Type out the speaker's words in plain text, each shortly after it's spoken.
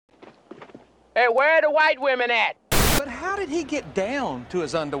Hey, where are the white women at? But how did he get down to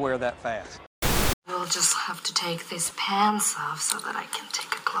his underwear that fast? We'll just have to take these pants off so that I can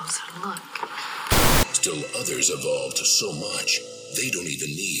take a closer look. Still others evolved so much, they don't even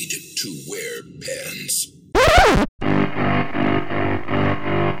need to wear pants.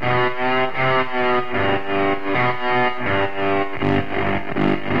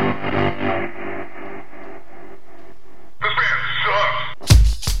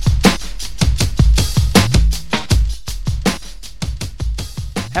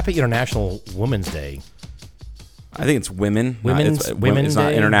 Happy International Women's Day. I think it's women. Women's It's not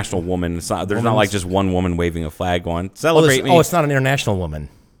Day? International Woman. It's not. There's not like just one woman waving a flag going, Oh, celebrate me. it's not an international woman.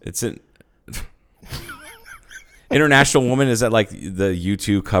 It's an International Woman. Is that like the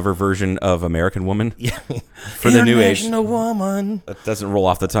U2 cover version of American Woman? Yeah. For the new age. International woman. That doesn't roll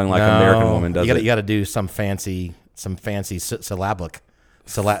off the tongue like American Woman does. You it. got to do some fancy syllabic.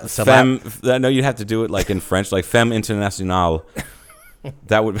 Femme. No, you have to do it like in French, like femme internationale.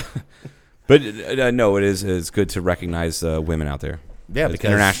 That would. But no, it is. It's good to recognize women out there. Yeah, it's because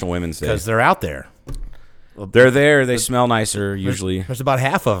International Women's Day. Because they're out there. They're there. They smell nicer usually. There's about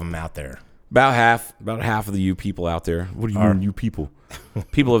half of them out there. About half of the you people out there. What do you mean, you people?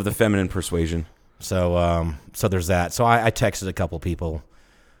 People of the feminine persuasion. So there's that. So I texted a couple people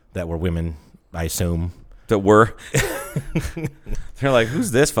that were women, I assume. That were. They're like,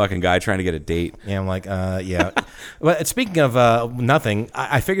 who's this fucking guy trying to get a date? Yeah, I'm like, yeah. But speaking of nothing,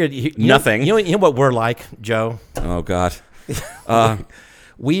 I figured nothing. You know what we're like, Joe? Oh God.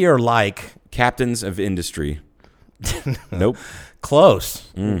 We are like captains of industry. Nope.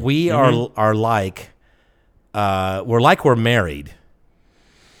 Close. We are like we're married.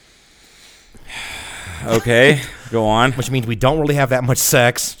 Okay, go on. Which means we don't really have that much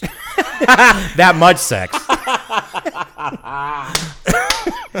sex. That much sex.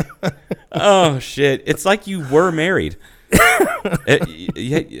 Oh shit! It's like you were married.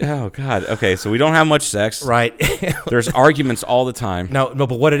 Oh God. Okay, so we don't have much sex, right? There's arguments all the time. No.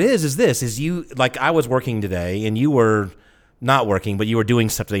 But what it is this: is you like I was working today, and you were not working, but you were doing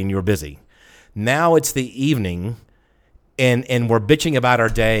something, and you were busy. Now it's the evening, and we're bitching about our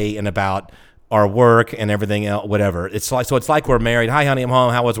day and about our work and everything else, whatever. It's like we're married. Hi, honey, I'm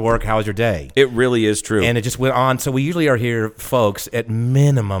home. How was work? How was your day? It really is true. And it just went on. So we usually are here, folks, at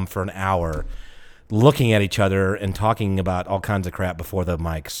minimum for an hour, looking at each other and talking about all kinds of crap before the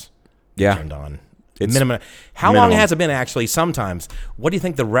mics turned on. It's minimum. How long has it been actually? Sometimes. What do you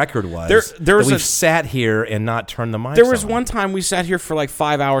think the record was? There was we've sat here and not turned the mics on? There was one time we sat here for like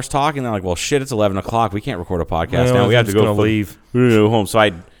 5 hours talking. They're like, "Well, shit, it's 11 o'clock. We can't record a podcast now. We have to go leave. We go home." So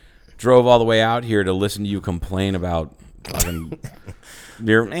I drove all the way out here to listen to you complain about fucking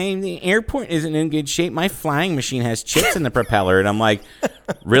the airport isn't in good shape. My flying machine has chips in the propeller, and I'm like,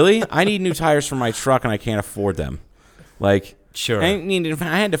 really? I need new tires for my truck, and I can't afford them. Like, sure, I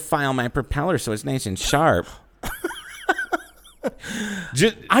had to file my propeller so it's nice and sharp.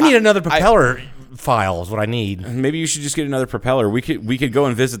 I need another propeller file is what I need. Maybe you should just get another propeller. We could go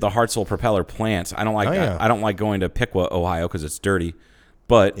and visit the Hartzell propeller plant. I don't like I don't like going to Piqua, Ohio, because it's dirty.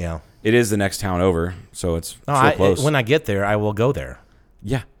 But it is the next town over, so it's so close. When I get there, I will go there.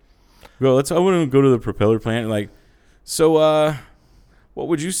 Yeah. Well, I want to go to the propeller plant. Like, so what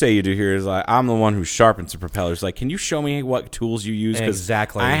would you say you do here? Is like, I'm the one who sharpens the propellers. Like, can you show me what tools you use?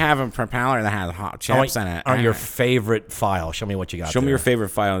 Exactly. I have a propeller that has hot chips in it. On your favorite file. Show me what you got. Show me your favorite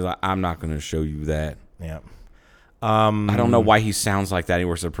file. Like, I'm not going to show you that. Yeah. I don't know why he sounds like that. He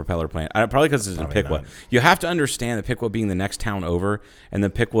works at a propeller plant. Probably because it's in Piqua. Not. You have to understand that Piqua being the next town over, and the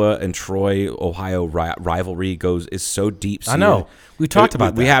Piqua and Troy, Ohio rivalry is so deep seated. I know. We talked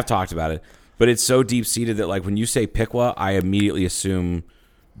about that. We have talked about it. But it's so deep seated that, like, when you say Piqua, I immediately assume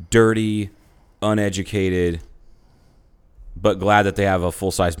dirty, uneducated, but glad that they have a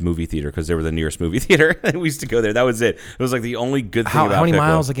full-size movie theater because they were the nearest movie theater. We used to go there. That was it. It was like the only good thing about How many Piqua.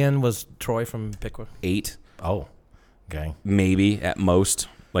 miles again was Troy from Piqua? 8. Oh. Okay. Maybe at most,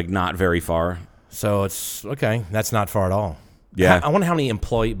 like not very far. So it's okay. That's not far at all. Yeah. I wonder how many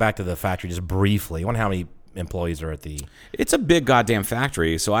back to the factory just briefly. I wonder how many employees are at the. It's a big goddamn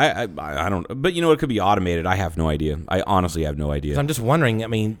factory. So I don't. But you know, it could be automated. I have no idea. I honestly have no idea. I'm just wondering. I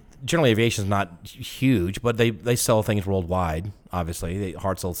mean, general aviation is not huge, but they sell things worldwide. Obviously,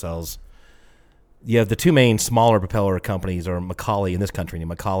 Hartzell sells. Yeah, the two main smaller propeller companies are McCauley in this country,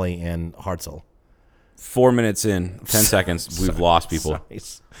 McCauley and Hartzell. 4 minutes in, 10 seconds, we've lost people. Sorry.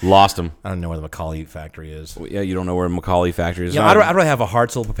 Lost them. I don't know where the McCauley factory is. Well, yeah, you don't know where McCauley factory is. Yeah, I'd rather have a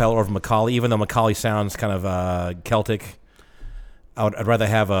Hartzell propeller over McCauley, even though McCauley sounds kind of Celtic. I'd rather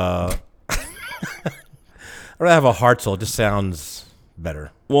have a. I'd rather have a Hartzell. It just sounds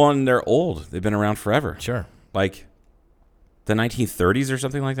better. Well, and they're old. They've been around forever. Sure. Like the 1930s or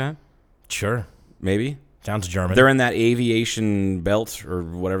something like that. Sure. Maybe. Sounds German. They're in that aviation belt or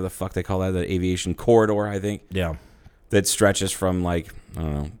whatever the fuck they call that, the aviation corridor, I think. Yeah. That stretches from like, I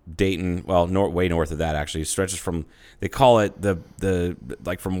don't know, Dayton, well, way north of that actually. It stretches from, they call it the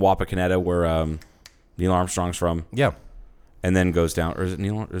like from Wapakoneta where Neil Armstrong's from. Yeah. And then goes down, or is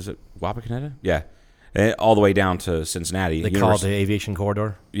it Wapakoneta? Yeah. And all the way down to Cincinnati. They call it the aviation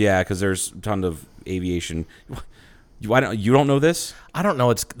corridor? Yeah, because there's a ton of aviation. You don't know this? I don't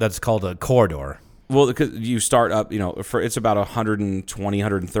know that's called a corridor. Well, because you start up, it's about 120,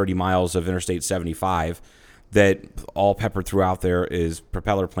 130 miles of Interstate 75 that all peppered throughout there is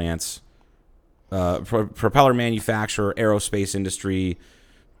propeller plants, propeller manufacturer, aerospace industry.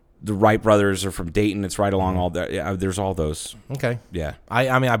 The Wright brothers are from Dayton. It's right along all that. Yeah, there's all those. Okay. Yeah.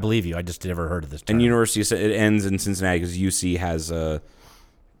 I mean, I believe you. I just never heard of this term. And University, it ends in Cincinnati because UC has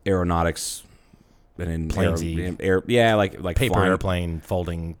aeronautics and Planes. yeah, like paper flying. airplane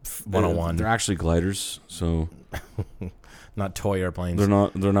folding 101. They're actually gliders, so not toy airplanes. they're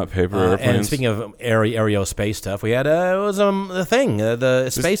not paper airplanes. And speaking of aerospace stuff, we had it was the thing, the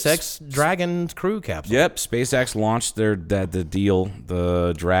SpaceX Dragon crew capsule. Yep, SpaceX launched the deal,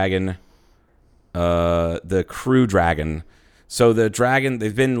 the Dragon, the Crew Dragon. So the Dragon,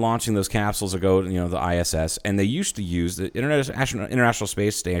 they've been launching those capsules ago, the ISS, and they used to use the International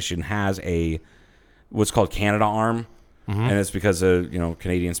Space Station has what's called Canada arm, and it's because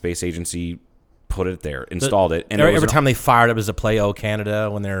Canadian Space Agency put it there, installed it, and every time they fired up as a play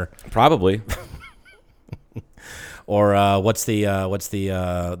Canada when they're probably. Or what's the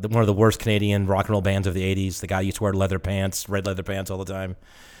one of the worst Canadian rock and roll bands of the '80s? The guy used to wear red leather pants all the time.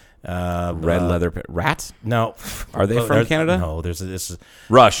 Red leather Rat? No, are they from Canada? No, this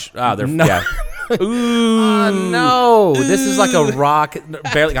Rush. They're yeah. Ooh, no! This is like a rock,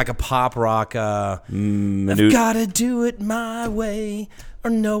 barely like a pop rock. I've gotta do it my way or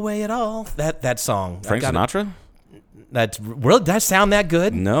no way at all. That song. Frank Sinatra? Did that sound that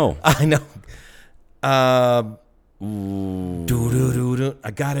good? No, I know. I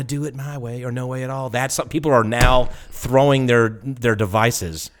gotta do it my way or no way at all. That's people are now throwing their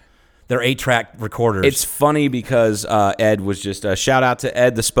devices, their 8-track recorders. It's funny because Ed was just shout out to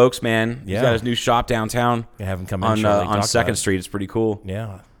Ed, the spokesman. Yeah. He's got his new shop downtown. You have him come in on 2nd Street. It's pretty cool.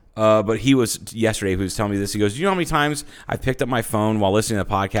 Yeah. But he was yesterday. He was telling me this. He goes, "You know how many times I picked up my phone while listening to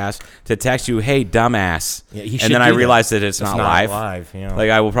the podcast to text you, hey, dumbass," Yeah, and then I realized that it's not live. Yeah. Like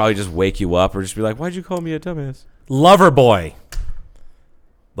I will probably just wake you up or just be like, "Why'd you call me a dumbass?" Loverboy.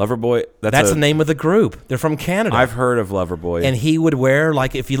 Loverboy. That's the name of the group. They're from Canada. I've heard of Loverboy. And he would wear,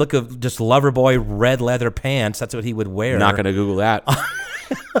 like, if you look at just Loverboy red leather pants, that's what he would wear. Not going to Google that.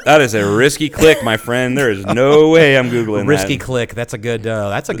 That is a risky click, my friend. There is no way I'm Googling risky that. click. That's a good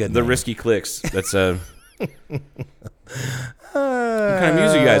The name. risky clicks. That's a... What kind of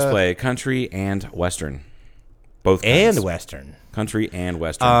music you guys play? Country and Western. Both kinds. And Western. Country and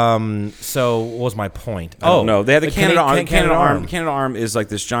Western. So what was my point? No, they have the Canada Arm. Canada Arm. Canada Arm is like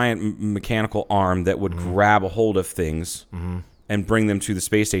this giant mechanical arm that would grab a hold of things and bring them to the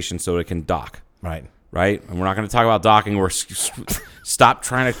space station so it can dock. Right. Right? And we're not going to talk about docking. Stop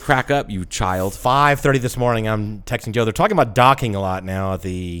trying to crack up, you child. 5:30 this morning, I'm texting Joe. They're talking about docking a lot now at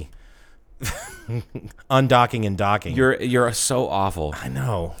the undocking and docking. You're so awful. I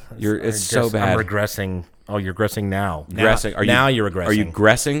know. It's so bad. I'm regressing. Oh, you're regressing now. Regressing. You're regressing. Are you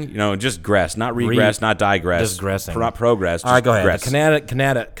gressing? Just gress, not regress, not digress. Just gressing. Not progress. All right, go ahead. Gress.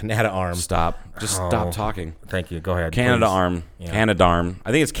 Canada Arm. Stop. Just stop talking. Thank you. Go ahead. Canada please. Arm. Yeah. Canadarm.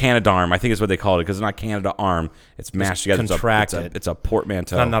 I think it's Canadarm. I think it's what they call it because it's not Canada Arm. It's mashed together. Contracted. It's a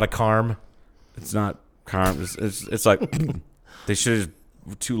portmanteau. Not a carm. It's not carm. It's like they should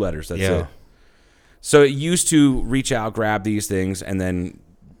have 2 letters. That's it. So it used to reach out, grab these things, and then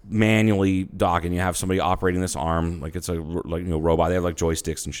manually dock, and you have somebody operating this arm like it's a robot. They have like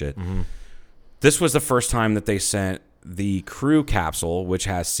joysticks and shit. Mm-hmm. This was the first time that they sent the crew capsule, which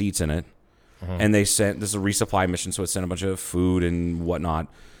has seats in it, and they sent this is a resupply mission, so it sent a bunch of food and whatnot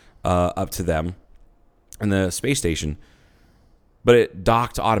up to them in the space station. But it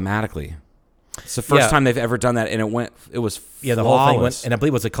docked automatically. It's the first time they've ever done that, and it was the flawless. whole thing went, and I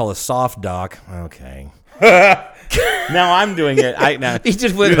believe it was called a soft dock. Okay. Now I'm doing it. He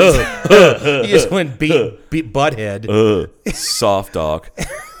just went. He just went beat butthead. Soft dock.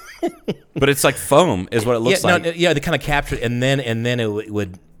 But it's like foam, is what it looks like. They kind of captured, and then it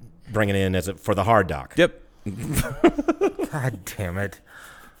would bring it in for the hard dock. Yep. God damn it!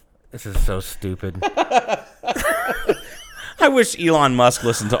 This is so stupid. I wish Elon Musk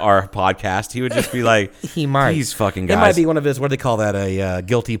listened to our podcast. He would just be like, He might. These fucking guys. It might be one of his, what do they call that, a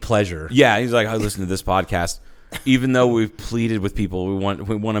guilty pleasure. Yeah, he's like, I listen to this podcast. Even though we've pleaded with people, we want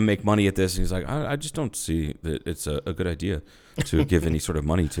to make money at this. And he's like, I just don't see that it's a good idea to give any sort of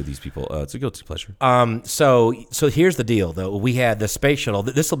money to these people. It's a guilty pleasure. So here's the deal, though. We had the space shuttle.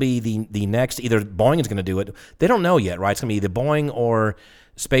 This will be the next, either Boeing is going to do it. They don't know yet, right? It's going to be either Boeing or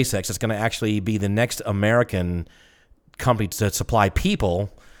SpaceX. It's going to actually be the next American company to supply people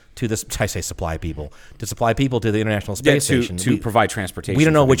to this. I say supply people to the International Space Station to provide transportation. We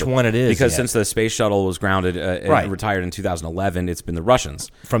don't know for which people. one it is because yet. since the space shuttle was grounded and retired in 2011, it's been the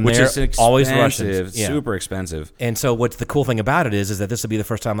Russians. Which is always the Russians. Expensive, Yeah. super expensive. And so what's the cool thing about it is that this will be the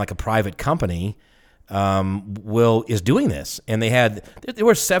first time like a private company is doing this. And there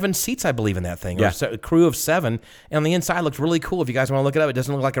were 7 seats, I believe, in that thing. Yeah. Or a crew of 7. And on the inside looked really cool. If you guys want to look it up, it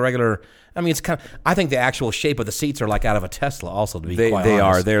doesn't look like a regular. I mean, it's I think the actual shape of the seats are like out of a Tesla. Also, to be quite They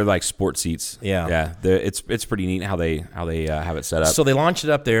honest. are. They're like sport seats. Yeah. It's pretty neat how they have it set up. So they launched it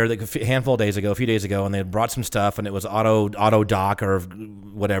up there a few days ago, and they brought some stuff, and it was auto dock or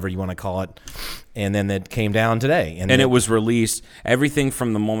whatever you want to call it, and then it came down today, and it was released. Everything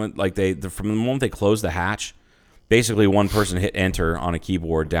from the moment from the moment they closed the hatch, basically one person hit enter on a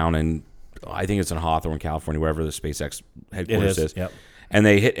keyboard down in, I think it's in Hawthorne, California, wherever the SpaceX headquarters is. Yep. And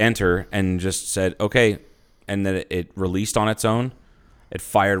they hit enter and just said okay, and then it released on its own. It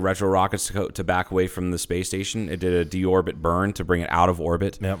fired retro rockets to back away from the space station. It did a deorbit burn to bring it out of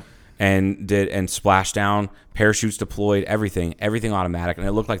orbit. Yep. And splashed down, parachutes deployed, everything automatic. And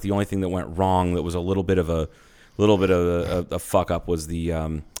it looked like the only thing that went wrong that was a little bit of a fuck up was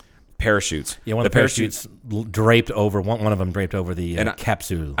the parachutes. Yeah, one of the parachutes draped over one of them draped over the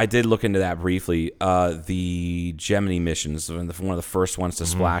capsule. I did look into that briefly. The Gemini missions, one of the first ones to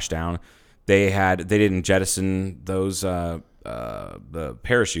splash down, they didn't jettison those the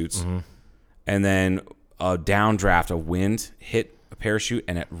parachutes, and then a downdraft of wind hit a parachute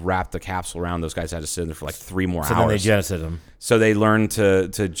and it wrapped the capsule around. Those guys had to sit in there for like 3 more hours. So then they jettisoned them. So they learned to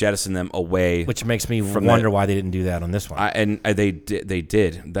jettison them away, Which makes me wonder why they didn't do that on this one. They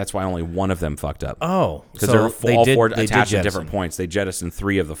did. That's why only one of them fucked up. Oh, because so they're all four they attached did at different points. They jettisoned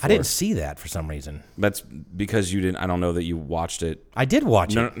 3 of the 4. I didn't see that for some reason. That's because you didn't. I don't know that you watched it. I did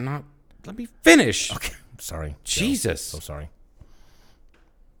watch No, it. not. Let me finish. Okay, sorry. Jesus. So sorry.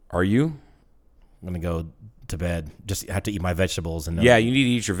 Are you? I'm gonna go to bed. Just have to eat my vegetables and Yeah, you need to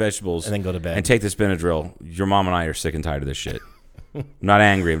eat your vegetables and then go to bed and take this Benadryl. Your mom and I are sick and tired of this shit. I'm not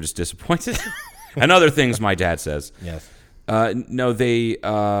angry. I'm just disappointed. And other things my dad says. Yes. No, they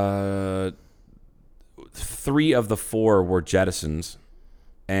 3 of the 4 were jettisons,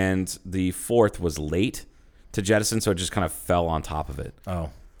 and the 4th was late to jettison, so it just kind of fell on top of it. Oh.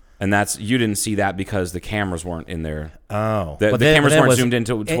 And you didn't see that because the cameras weren't in there. Oh, The cameras weren't zoomed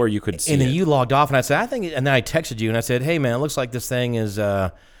into where you could see and it. then you logged off, and I said, and then I texted you, and I said, hey man, it looks like this thing is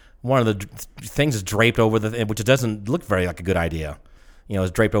one of the things is draped over which it doesn't look very like a good idea. You know,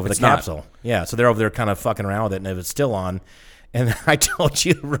 it's draped over the capsule. Not. Yeah, so they're over there kind of fucking around with it, and it was still on. And I told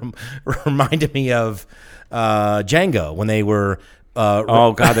you, reminded me of Django when they were.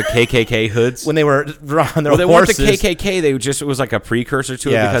 Oh god, the KKK hoods. When they were on their they horses. weren't the KKK. It was like a precursor to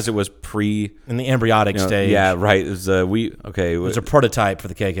it because it was in the embryonic stage. Yeah, right. It was it was a prototype for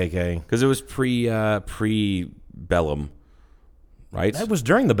the KKK because it was pre-bellum, right? That was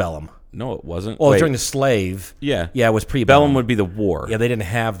during the bellum. No, it wasn't. Well, during the slave. Yeah, yeah, it was pre-bellum. Bellum would be the war. Yeah, they didn't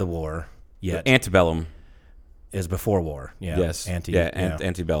have the war yet. Antebellum is before war. Yeah. Yes.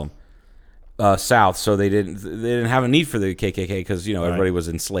 Antebellum. South, so they didn't have a need for the KKK because everybody was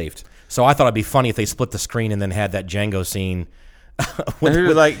enslaved. So I thought it'd be funny if they split the screen and then had that Django scene. When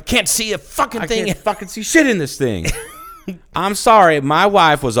you're like, can't see a fucking thing. I can't fucking see shit in this thing. I'm sorry, my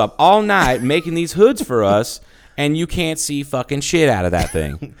wife was up all night making these hoods for us, and you can't see fucking shit out of that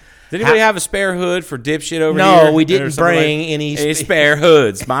thing. Did anybody have a spare hood for dipshit over here? No, we didn't bring any spare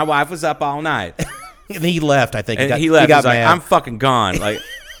hoods. My wife was up all night. And he left, I think. And he left. He got mad. I'm fucking gone. Like,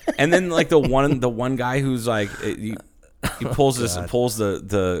 and then like the one guy who's like he pulls the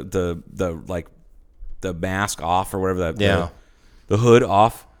mask off or whatever the hood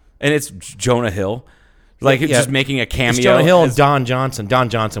off, and it's Jonah Hill. Like just making a cameo. It's Jonah Hill and Don Johnson. Don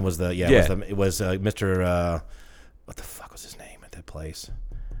Johnson was it was Mr. What the fuck was his name at that place?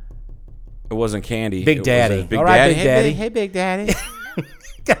 It wasn't Candy. Big Daddy. Big All right, Daddy. Big Daddy. Hey, Big Daddy.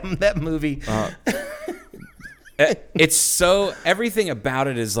 That movie. It's so everything about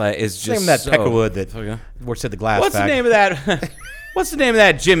it is just name that Peckerwood that works at the glass. What's factory. the name of that? What's the name of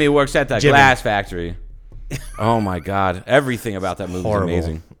that? Jimmy works at the glass factory. Oh my god! Everything about that movie is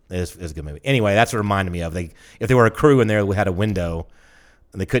amazing. It's a good movie. Anyway, that's what it reminded me of. If they were a crew in there who had a window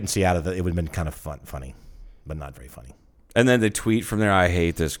and they couldn't see out of it, it would have been kind of funny, but not very funny. And then they tweet from there, I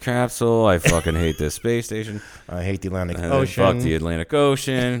hate this capsule. I fucking hate this space station. I hate the Atlantic And Ocean. fuck the Atlantic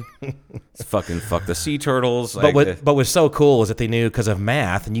Ocean. Fuck the sea turtles. But what's so cool is that they knew because of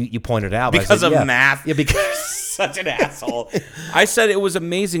math, and you pointed out. Because of math? Yeah, because such an asshole. I said it was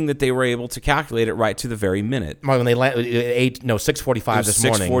amazing that they were able to calculate it right to the very minute. when they landed, 6:45 this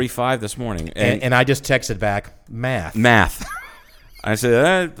morning. 6:45 this morning. And I just texted back, math. I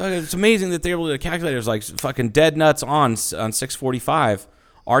said, it's amazing that they're able to calculate it. It was like fucking dead nuts on 6:45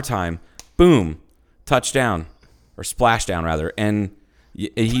 our time. Boom. Touchdown. Or splashdown, rather. And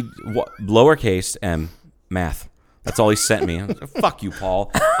he lowercase m, math. That's all he sent me. I was like, fuck you,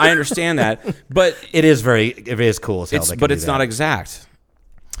 Paul. I understand that. But it is cool as hell. But it's not exact.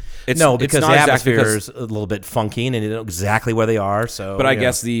 Because the atmosphere is a little bit funky and you know exactly where they are. So, but I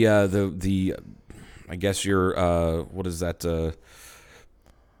guess I guess your what is that?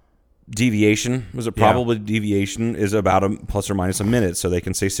 Deviation was a probable deviation is about a plus or minus a minute, so they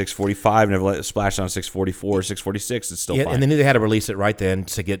can say 6:45 and never let it splash down 6:44 or 6:46. It's still fine. And then they had to release it right then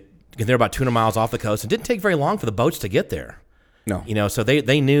to get. They're about 200 miles off the coast. It didn't take very long for the boats to get there. No, so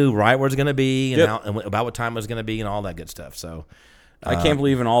they knew right where it's going to be and, and about what time it was going to be and all that good stuff. So I can't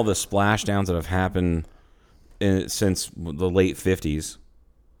believe in all the splashdowns that have happened since the late 50s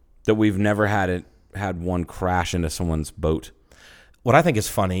that we've never had one crash into someone's boat. What I think is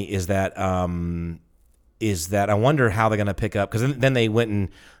funny is that I wonder how they're going to pick up, because then they went and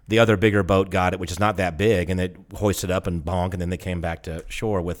the other bigger boat got it, which is not that big, and it hoisted up and bonk, and then they came back to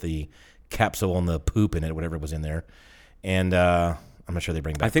shore with the capsule and the poop in it, whatever was in there. And I'm not sure they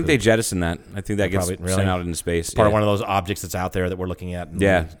bring back. I think poop. they jettisoned that. I think that gets sent out into space. It's part of one of those objects that's out there that we're looking at.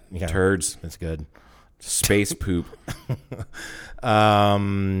 Turds. That's good. Space poop.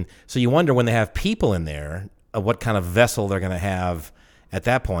 So you wonder when they have people in there, what kind of vessel they're going to have at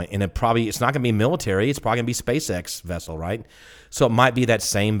that point. And it's not going to be military. It's probably going to be SpaceX vessel, right? So it might be that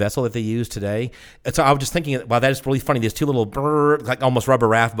same vessel that they use today. And so I was just thinking, wow, that is really funny. There's two little like almost rubber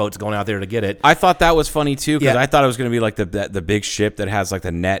raft boats going out there to get it. I thought that was funny too, because I thought it was going to be like the big ship that has like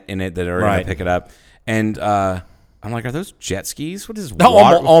the net in it that are going to pick it up. And I'm like, are those jet skis? What is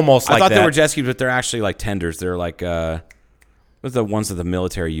water? Almost like that. I thought they were jet skis, but they're actually like tenders. They're like what's the ones that the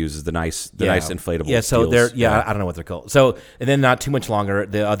military uses? The nice inflatable. Yeah, so steels. I don't know what they're called. So and then not too much longer,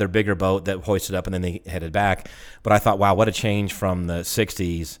 the other bigger boat that hoisted up and then they headed back. But I thought, wow, what a change from the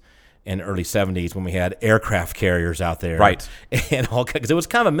 60s and early 70s when we had aircraft carriers out there, right? And all, because it was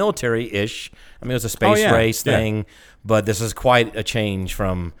kind of a military-ish. I mean, it was a space race thing, but this is quite a change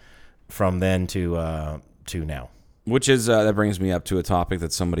from then to now. Which is that brings me up to a topic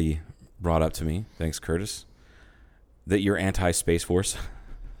that somebody brought up to me. Thanks, Curtis. That you're anti-Space Force.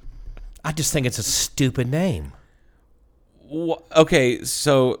 I just think it's a stupid name. Okay,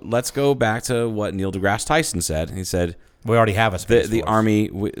 so let's go back to what Neil deGrasse Tyson said. He said we already have a Space Force. The Army.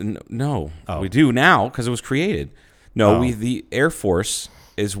 We do now because it was created. The Air Force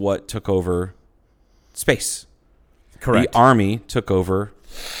is what took over space. Correct. The Army took over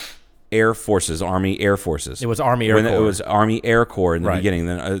Air Forces, Army Air Forces. It was Army Air Corps. It was Army Air Corps in the beginning,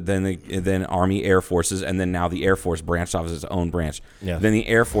 then Army Air Forces, and then now the Air Force branched off as its own branch. Yeah. Then the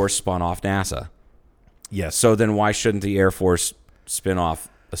Air Force spun off NASA. Yes. So then why shouldn't the Air Force spin off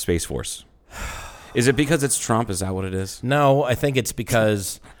a Space Force? Is it because it's Trump? Is that what it is? No, I think it's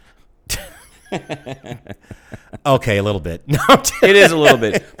because... Okay, a little bit. No, it is a little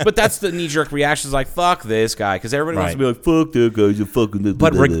bit, but that's the knee-jerk reaction. Is like, fuck this guy, because everybody wants to be like, fuck that guy, you fucking.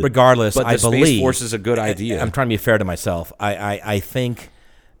 But regardless, but I believe Space Force is a good idea. I'm trying to be fair to myself. I think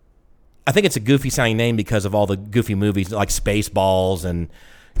it's a goofy sounding name because of all the goofy movies like Spaceballs and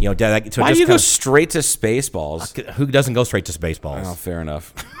So why do you go straight to Spaceballs? Who doesn't go straight to Spaceballs? Oh, fair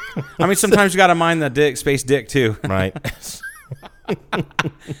enough. I mean, sometimes you got to mind the space dick too, right?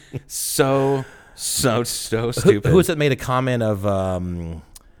 So stupid. Who was it made a comment of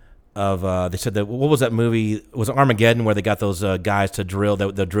they said that what was that movie? Was it Armageddon where they got those guys to drill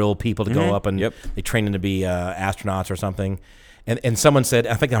the drill people to go up and they trained them to be astronauts or something? And someone said,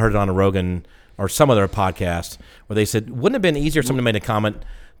 I think I heard it on a Rogan or some other podcast where they said, wouldn't it have been easier if someone made a comment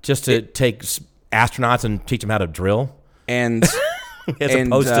just to take astronauts and teach them how to drill, and as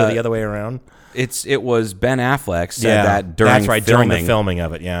opposed to the other way around? It was Ben Affleck said that during during the filming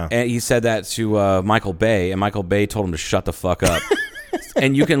of it, and he said that to Michael Bay, and Michael Bay told him to shut the fuck up.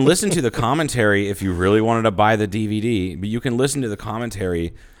 And you can listen to the commentary if you really wanted to buy the DVD, but you can listen to the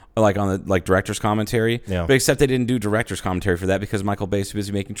commentary like on the director's commentary. Yeah. But except they didn't do director's commentary for that because Michael Bay's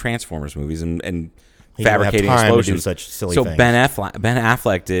busy making Transformers movies and fabricating have time to do explosions. such silly so things. Ben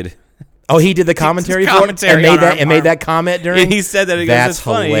Affleck did. Oh, he did the commentary for it and made that comment during. He said that. He goes, That's "It's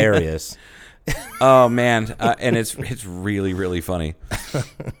funny." hilarious. Oh man, and it's really really funny.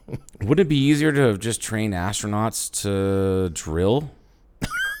 Wouldn't it be easier to have just trained astronauts to drill?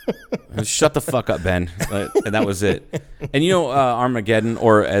 Shut the fuck up, Ben. And that was it. And Armageddon,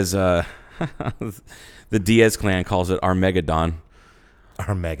 or as the Diaz clan calls it, Armageddon.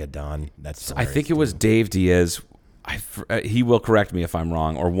 Armageddon. That's. I think it was Dave Diaz. He will correct me if I'm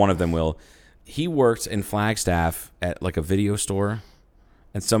wrong, or one of them will. He worked in Flagstaff at like a video store,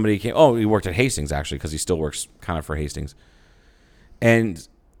 and somebody came. Oh, he worked at Hastings actually, because he still works kind of for Hastings. And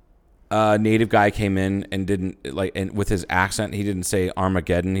a native guy came in and didn't and with his accent, he didn't say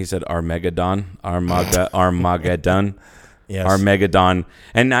Armageddon. He said Armageddon, Armageddon, yes. Armageddon.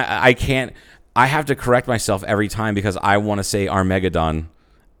 And I can't. I have to correct myself every time because I want to say Armageddon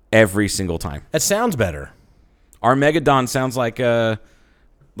every single time. That sounds better. Armageddon sounds like an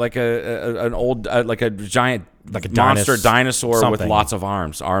old like a giant monster dinosaur something. with lots of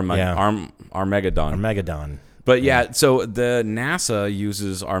arms. Armageddon. Armageddon. But yeah, so the NASA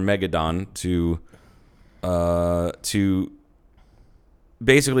uses Armageddon to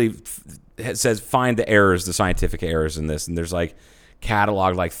basically it says find the errors, the scientific errors in this, and there's like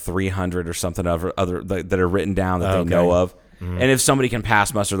catalog like 300 or something of other that are written down that they know of. Mm-hmm. And if somebody can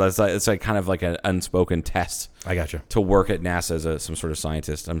pass muster, it's like kind of like an unspoken test. I got you. To work at NASA as some sort of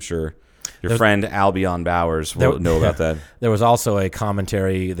scientist. I'm sure your friend Albion Bowers will know about that. There was also a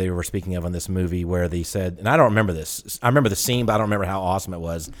commentary they were speaking of on this movie where they said, and I don't remember this. I remember the scene, but I don't remember how awesome it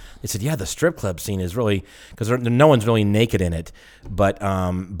was. They said, yeah, the strip club scene is really, because no one's really naked in it, but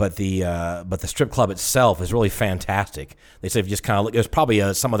the strip club itself is really fantastic. They said, if you just kind of look, there's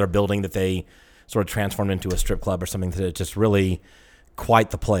probably some other building that they sort of transformed into a strip club or something that just really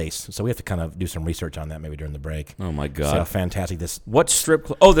quite the place. So we have to kind of do some research on that maybe during the break. Oh my God. See how fantastic this. What strip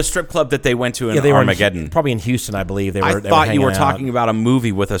club? Oh, the strip club that they went to in Armageddon. Probably in Houston, I believe. I thought you were talking about a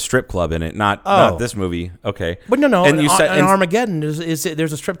movie with a strip club in it, not this movie. Okay. But no. And you said in Armageddon, there's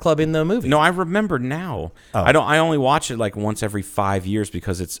a strip club in the movie. No, I remember now. Oh. I only watch it like once every 5 years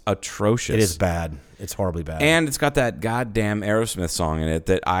because it's atrocious. It is bad. It's horribly bad. And it's got that goddamn Aerosmith song in it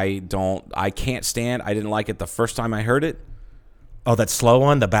that I can't stand. I didn't like it the first time I heard it. Oh, that slow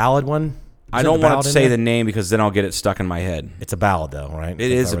one, the ballad one? I don't want to say the name because then I'll get it stuck in my head. It's a ballad, though, right?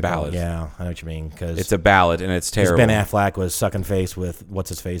 It is a ballad. Yeah, I know what you mean. Cause it's a ballad, and it's terrible. Ben Affleck was sucking face with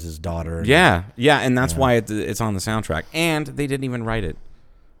what's-his-face's daughter. Yeah, and that's why it's on the soundtrack. And they didn't even write it.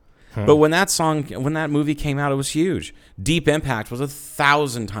 But when that movie came out, it was huge. Deep Impact was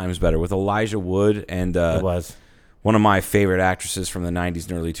 1,000 times better with Elijah Wood and it was one of my favorite actresses from the 90s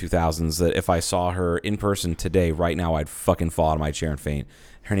and early 2000s that if I saw her in person today, right now, I'd fucking fall out of my chair and faint.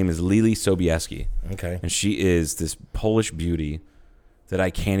 Her name is Lili Sobieski. Okay. And she is this Polish beauty that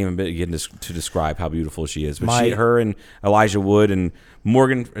I can't even begin to describe how beautiful she is. But her and Elijah Wood and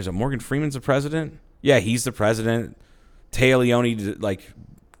Morgan Freeman's the president? Yeah, he's the president. Téa Leoni,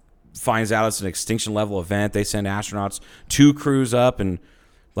 finds out it's an extinction level event. They send astronauts, 2 crews up, and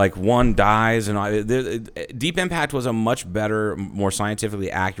one dies. And Deep Impact was a much better, more scientifically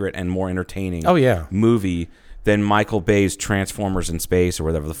accurate, and more entertaining movie than Michael Bay's Transformers in Space or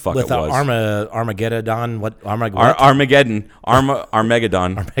whatever the fuck it was. Armageddon. What? Armageddon.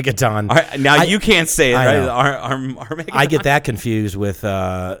 Armageddon. Armageddon. Now you can't say it, right? Armageddon. I get that confused with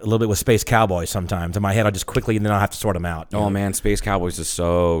a little bit with Space Cowboys sometimes. In my head, I'll just quickly, and then I'll have to sort them out. Oh, man. Space Cowboys is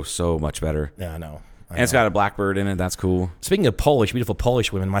so much better. Yeah, I know. And it's got a blackbird in it. That's cool. Speaking of beautiful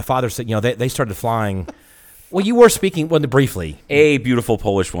Polish women, my father said, they started flying. Well, you were speaking briefly. A beautiful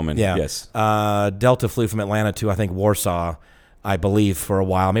Polish woman. Yeah. Yes. Delta flew from Atlanta to, I think, Warsaw, I believe, for a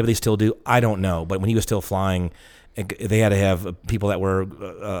while. Maybe they still do. I don't know. But when he was still flying, they had to have people that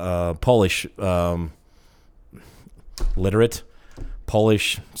were Polish, literate,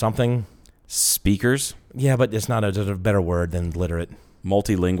 Polish something. Speakers? Yeah, but it's not a better word than literate.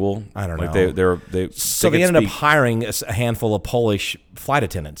 Multilingual? I don't know. They ended up hiring a handful of Polish flight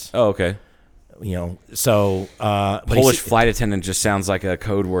attendants. Oh, okay. Polish flight attendant just sounds like a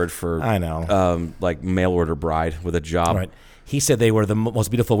code word for mail order bride with a job. Right. He said they were the most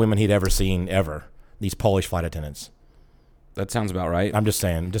beautiful women he'd ever seen ever. These Polish flight attendants. That sounds about right. I'm just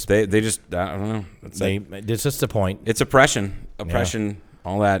saying. They just I don't know. It's just a point. It's oppression,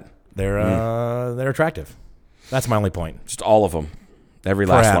 all that. They're attractive. That's my only point. Just all of them,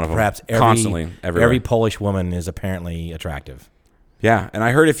 last one of them. Perhaps constantly, everywhere. Every Polish woman is apparently attractive. Yeah, and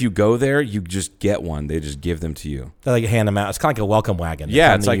I heard if you go there, you just get one. They just give them to you. They like hand them out. It's kind of like a welcome wagon. They Yeah,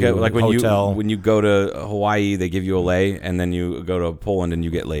 come it's to like you like in a hotel, when you go to Hawaii, they give you a lei, and then you go to Poland and you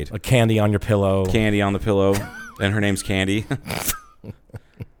get laid. a candy on your pillow. Candy on the pillow, and her name's Candy.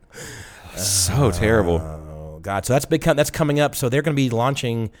 So terrible. Oh God! So that's coming up. So they're going to be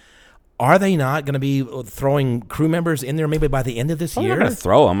launching. Are they not going to be throwing crew members in there maybe by the end of this They're year? not gonna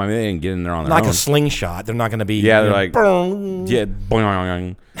throw them. I mean, they didn't get in there on their Like own. a slingshot. They're not going to be. Yeah, they're like, boom. yeah,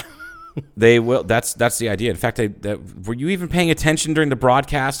 boing. They will. That's the idea. In fact, were you even paying attention during the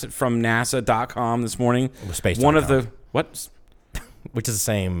broadcast from NASA.com this morning? Space.com. One of the what? Which is the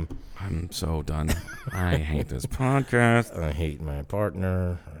same. I'm so done. I hate this podcast. I hate my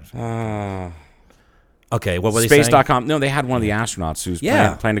partner. Uh, Okay, what were they saying? Space.com. No, they had one of the astronauts who's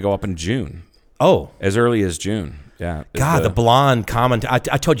planning to go up in June, Oh, as early as June. Yeah. God, the blonde comment. I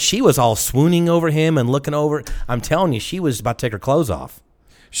told you she was all swooning over him and looking over. I'm telling you, she was about to take her clothes off.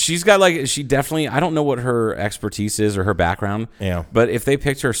 She's got she definitely, I don't know what her expertise is or her background. Yeah. But if they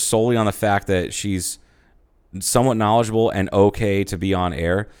picked her solely on the fact that she's somewhat knowledgeable and okay to be on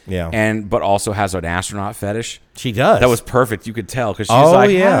air. Yeah. But also has an astronaut fetish. She does. That was perfect. You could tell because she's Oh, like,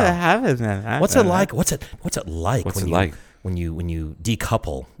 yeah. What's it like? What's it like? What's when it you, like? when you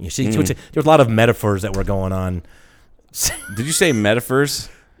decouple? You see, there's a lot of metaphors that were going on. Did you say metaphors?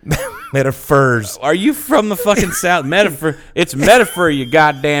 Metaphors. Are you from the fucking South? Metaphor. It's metaphor, you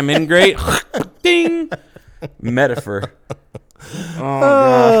goddamn ingrate. Ding. Metaphor.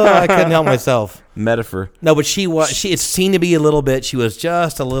 Oh, I couldn't help myself. Metaphor. No, but it seemed to be a little bit. She was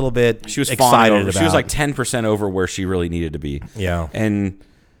just a little bit. She was excited over. about. She was like 10% over where she really needed to be. Yeah. And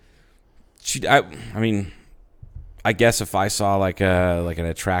I mean, I guess if I saw like an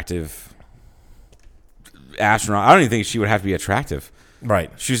attractive astronaut, I don't even think she would have to be attractive.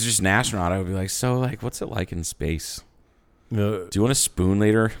 Right. She was just an astronaut. I would be like, so like, what's it like in space? Uh, Do you want a spoon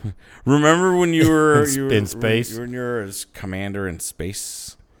later? Remember when you were in space? when you were a commander in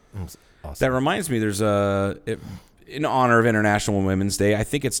space. awesome. That reminds me, there's in honor of International Women's Day. I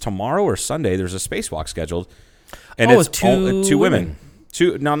think it's tomorrow or Sunday. There's a spacewalk scheduled, and it's two women.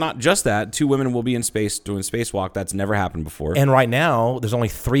 Now, not just that. 2 women will be in space doing spacewalk. That's never happened before. And right now, there's only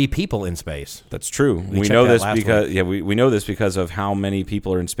 3 people in space. That's true. We checked know that this last because week. we know this because of how many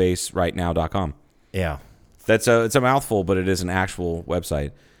people are in space right now.com. Yeah. It's a mouthful, but it is an actual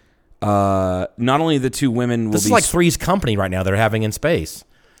website. Not only the 2 women will This be is like Three's Company right now. They're having in space.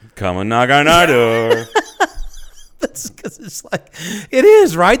 come and knock on our door. That's because it's like it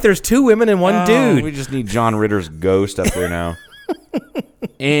is right. There's 2 women and 1 dude. We just need John Ritter's ghost up there now.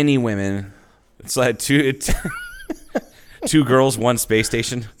 Any women. It's like 2 girls, 1 space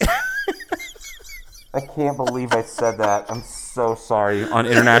station. I can't believe I said that. I'm so sorry. On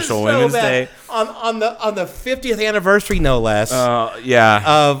International Women's Day. on the 50th anniversary, no less, Yeah.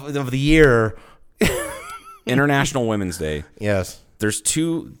 of the year. International Women's Day. Yes. There's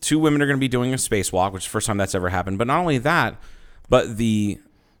two women are going to be doing a spacewalk, which is the first time that's ever happened. But not only that, but the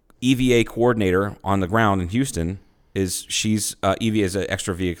EVA coordinator on the ground in Houston she's EVA is an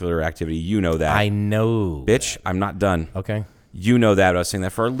extravehicular activity. You know that. I know. Bitch, I'm not done. Okay. You know that. I was saying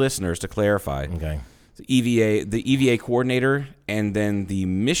that for our listeners to clarify. Okay. The EVA coordinator and then the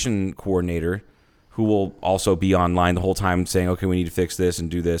mission coordinator, who will also be online the whole time saying, okay, we need to fix this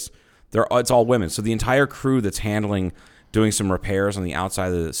and do this. It's all women. So the entire crew that's doing some repairs on the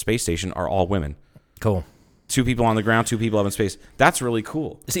outside of the space station are all women. Cool. 2 people on the ground, 2 people up in space. That's really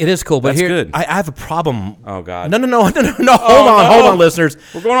cool. See, it is cool, but That's here good. I have a problem. Oh, God. No. Hold on, listeners.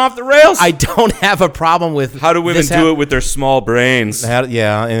 We're going off the rails. I don't have a problem with How do women do it with their small brains?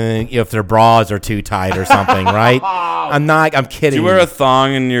 Yeah, and if their bras are too tight or something, right? I'm kidding. Do you wear a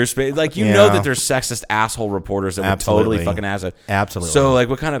thong in your space? Like, you Yeah. know that there's sexist asshole reporters that would Absolutely. totally fucking ass it. Absolutely. So, like,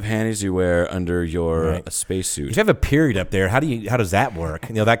 what kind of panties do you wear under your Right. spacesuit? If you have a period up there, how does that work?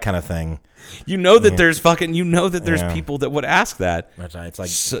 That kind of thing. You know that there's Yeah. people that would ask that. It's like,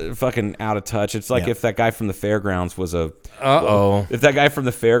 Fucking out of touch. It's like Yeah. if that guy from the fairgrounds was uh-oh. if that guy from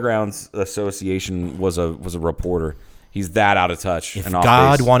the Fairgrounds Association was a reporter. He's that out of touch. If and off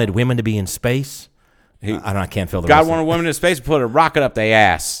God base. wanted women to be in space, I can't feel the God rest of wanted women in space, put a rocket up their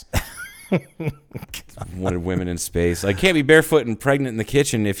ass. Wanted women in space. Like, can't be barefoot and pregnant in the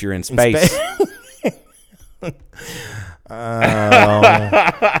kitchen if you're in space.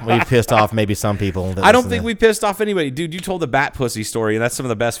 We pissed off maybe some people. I don't think we pissed off anybody. Dude, you told the bat pussy story, and that's some of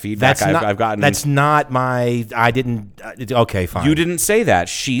the best feedback I've gotten. That's not my. I didn't. Okay, fine. You didn't say that.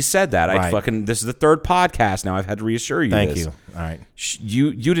 She said that. Right. This is the 3rd podcast now. I've had to reassure you. Thank this. you. All right.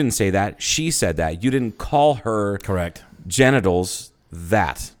 You didn't say that. She said that. You didn't call her Correct. genitals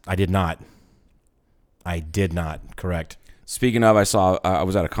that. I did not. Correct. Speaking of, I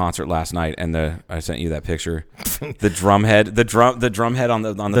was at a concert last night, and I sent you that picture. The drum head on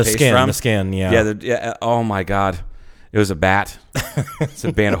the bass drum. The skin, yeah. Yeah. Oh my God, it was a bat. It's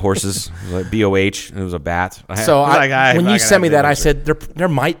a band of horses. It was like BOH. And it was a bat. So when you sent me that, I said there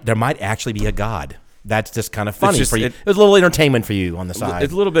might actually be a God. That's just kind of funny for you. It was a little entertainment for you on the side.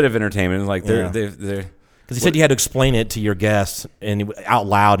 It's a little bit of entertainment. Like they're because he said you had to explain it to your guests and out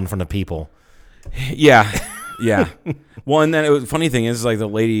loud in front of people. Yeah. Yeah. Well, and then the funny thing is, like the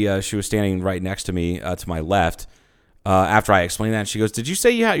lady, she was standing right next to me, to my left. After I explained that, she goes, "Did you say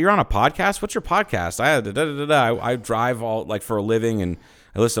you're on a podcast? What's your podcast?" I drive all like for a living, and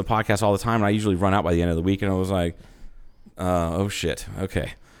I listen to podcasts all the time. And I usually run out by the end of the week. And I was like, "Oh shit,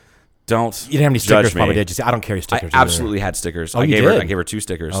 okay." You didn't have any stickers, probably did you? See, I don't carry stickers. I absolutely had stickers. Oh, I gave her 2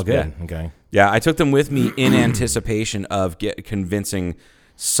 stickers. Oh, good. Yeah. Okay. Yeah, I took them with me in anticipation of convincing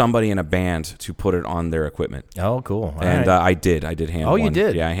somebody in a band to put it on their equipment. Oh, cool. All and right. I did hand Oh, one. you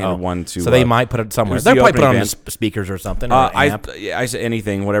did? Yeah, I handed one to... So they might put it somewhere. was They'll the probably put it on opening the speakers or something, or an amp. I said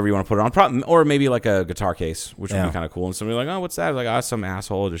anything, whatever you want to put it on. Or maybe like a guitar case, which would be kind of cool. And somebody like, "Oh, what's that?" Like, some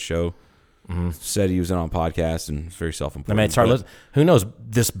asshole at a show said he was in on a podcast, and it's very self-important. I mean, who knows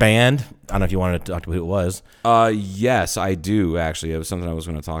this band? I don't know if you wanted to talk to who it was. Yes, I do, actually. It was something I was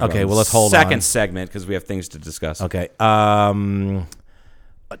going to talk about. Okay, well, let's hold on. Second segment, because we have things to discuss. Okay.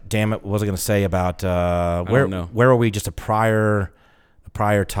 Damn it! What was I going to say about where? know. Where were we? Just a prior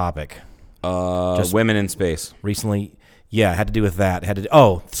topic. Just women in space. Recently, yeah, it had to do with that.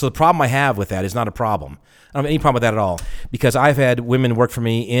 So the problem I have with that is not a problem. I don't have any problem with that at all, because I've had women work for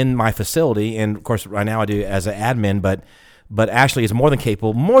me in my facility, and of course, right now I do as an admin, but Ashley is more than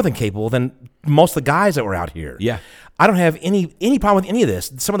capable than most of the guys that were out here. Yeah. I don't have any problem with any of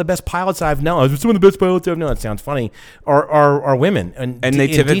this. Some of the best pilots I've known, that sounds funny, are women. And they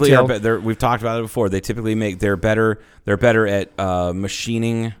typically are better. We've talked about it before. They typically they're better at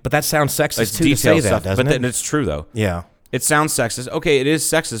machining. But that sounds sexist too, to detail say that, stuff. doesn't it? But it's true, though. Yeah. It sounds sexist. Okay, it is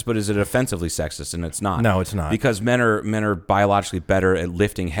sexist, but is it offensively sexist? And it's not. No, it's not. Because men are biologically better at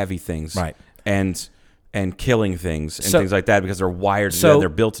lifting heavy things. Right. And killing things and things like that, because they're wired to do that, they're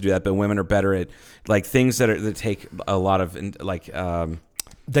built to do that. But women are better at like things that take a lot of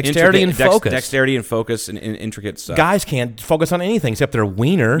dexterity and focus. Dexterity and focus and intricate stuff. Guys can't focus on anything except their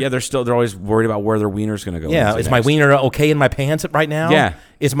wiener. Yeah, they're always worried about where their wiener's going to go. Yeah, is my wiener okay in my pants right now? Yeah.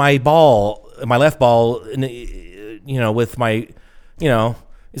 Is my left ball, with my,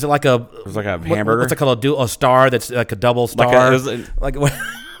 is it like a... It's like a hamburger? What's it called? A star that's like a double star? Like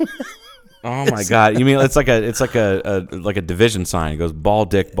oh my God! You mean it's like a division sign? It goes ball,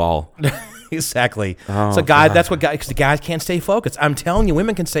 dick, ball. Exactly. Oh, so that's what guys, because the guys can't stay focused. I'm telling you,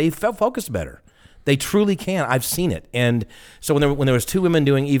 women can stay focused better. They truly can. I've seen it. And so when there was 2 women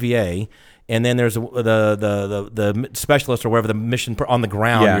doing EVA, and then there's the specialist or whatever, the mission on the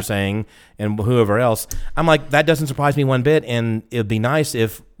ground, you're saying, and whoever else, I'm like, that doesn't surprise me one bit. And it'd be nice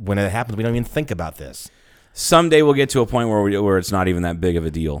if when it happens, we don't even think about this. Someday we'll get to a point where it's not even that big of a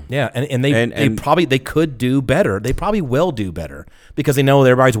deal. Yeah, and they could do better. They probably will do better because they know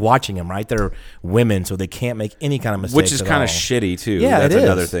everybody's watching them, right? They're women, so they can't make any kind of mistakes. Which is kind of shitty too. Yeah, that's it is.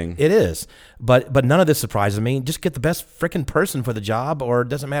 Another thing. It is, but none of this surprises me. Just get the best freaking person for the job, or it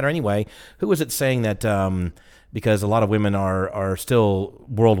doesn't matter anyway. Who was it saying that? Because a lot of women are still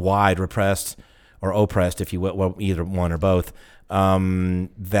worldwide repressed or oppressed, if you will, well, either one or both.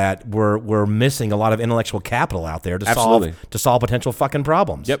 That we're missing a lot of intellectual capital out there to solve potential fucking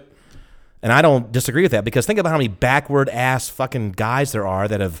problems. Yep. And I don't disagree with that, because think about how many backward ass fucking guys there are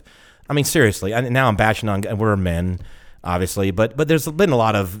that have. I mean, seriously. Now I'm bashing on. We're men, obviously, but there's been a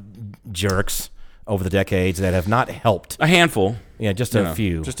lot of jerks over the decades that have not helped. A handful. Yeah, just a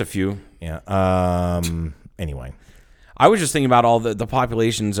few. Just a few. Yeah. Anyway. I was just thinking about all the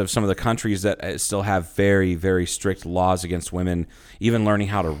populations of some of the countries that still have very, very strict laws against women even learning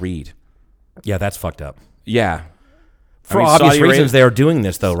how to read. Yeah, that's fucked up. Yeah. For obvious reasons, they are doing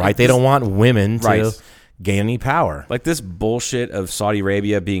this, though, right? They don't want women to gain any power. Like this bullshit of Saudi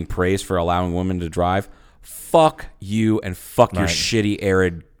Arabia being praised for allowing women to drive. Fuck you and fuck your shitty,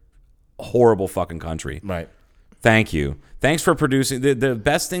 arid, horrible fucking country. Right. Thank you. Thanks for producing. The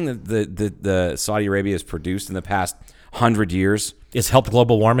best thing that the Saudi Arabia has produced in the past 100 years is helped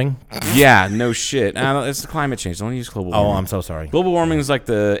global warming. Yeah, no shit. It's climate change. Don't use global warming. Oh, I'm so sorry. Global warming is like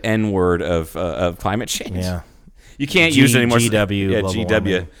the N word of climate change. Yeah, you can't use it anymore. GW. Yeah,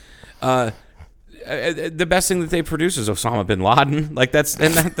 GW. The best thing that they produce is Osama bin Laden. Like that's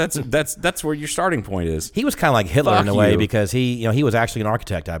where your starting point is. He was kind of like Hitler Fuck in a way, you. because he was actually an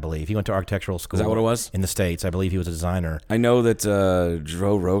architect, I believe. He went to architectural school. Is that what it was? In the States, I believe he was a designer. I know that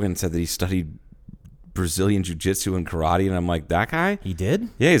Joe Rogan said that he studied Brazilian jiu-jitsu and karate, and I'm like, that guy? He did?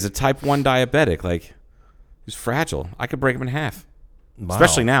 Yeah, he's a type 1 diabetic. Like, he's fragile. I could break him in half. Wow.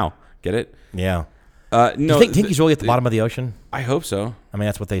 Especially now. Get it? Yeah. No, Do you think he's really at the bottom of the ocean? I hope so. I mean,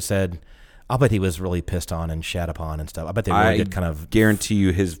 that's what they said. I'll bet he was really pissed on and shat upon and stuff. I bet they really did kind of... guarantee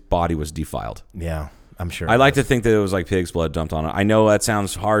you his body was defiled. Yeah, I'm sure. I like to think that it was like pig's blood dumped on it. I know that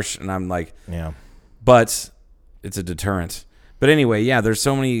sounds harsh, and I'm like... Yeah. But it's a deterrent. But anyway, yeah, there's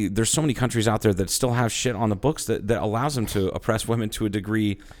so many countries out there that still have shit on the books that allows them to oppress women to a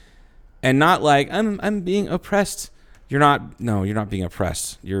degree, and not like I'm being oppressed. You're not being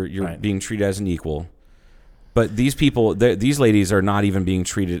oppressed. You're right. being treated as an equal. But these people, these ladies are not even being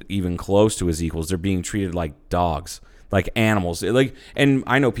treated even close to as equals. They're being treated like dogs, like animals. Like, and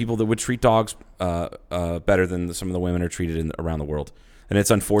I know people that would treat dogs better than some of the women are treated around the world. And it's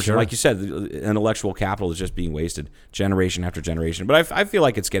unfortunate. Sure. Like you said, intellectual capital is just being wasted generation after generation. But I feel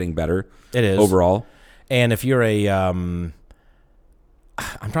like it's getting better. It is. Overall. And if you're I'm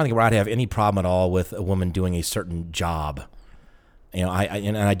trying to think where I'd have any problem at all with a woman doing a certain job. You know,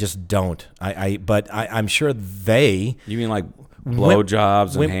 I just don't. But I'm sure they... You mean like blow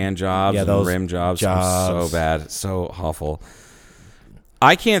jobs and hand jobs yeah, and those rim jobs? So bad. So awful.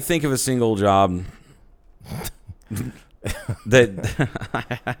 I can't think of a single job...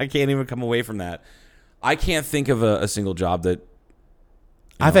 that I can't even come away from that. I can't think of a single job that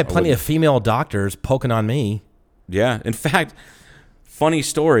I've had plenty of female doctors poking on me. Yeah. In fact, funny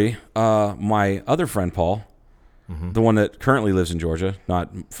story, my other friend Paul, the one that currently lives in Georgia, not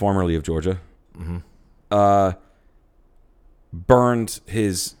formerly of Georgia, burned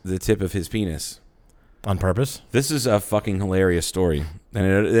the tip of his penis. On purpose? This is a fucking hilarious story,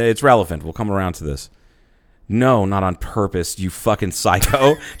 and it's relevant. We'll come around to this. No, not on purpose, you fucking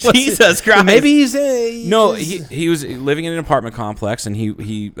psycho. Jesus Christ. Maybe he's No, he was living in an apartment complex, and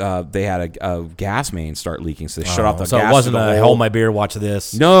they had a gas main start leaking, so they shut off the gas. So it wasn't a hold my beer, watch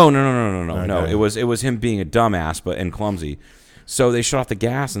this. No. Okay. No, it was him being a dumbass and clumsy. So they shut off the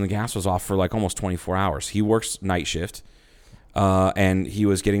gas, and the gas was off for like almost 24 hours. He works night shift, and he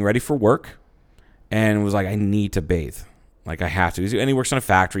was getting ready for work, and was like, I need to bathe. Like I have to, and he works in a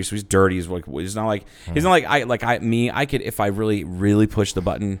factory, so he's dirty. He's not like I could, if I really, really pushed the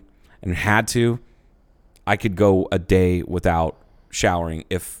button and had to, I could go a day without showering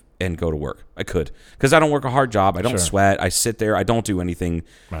and go to work. I could, because I don't work a hard job. I don't sweat. I sit there. I don't do anything.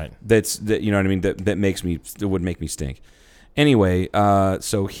 Right. That you know what I mean. That would make me stink. Anyway,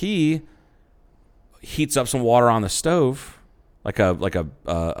 so he heats up some water on the stove. Like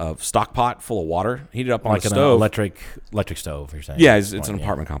a stock pot full of water, heated up on the stove. Like an electric stove, you're saying? Yeah, it's an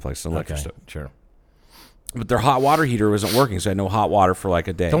apartment complex, it's an electric stove. Sure. But their hot water heater wasn't working, so I had no hot water for like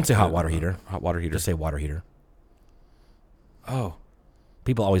a day. Don't say hot water heater. Hot water heater. Just say water heater. Oh.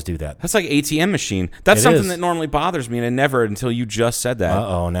 People always do that. That's like ATM machine. That's something that normally bothers me, and I never until you just said that.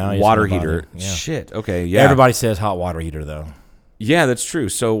 Now water heater. Yeah. Shit. Okay. Yeah. Everybody says hot water heater though. Yeah, that's true.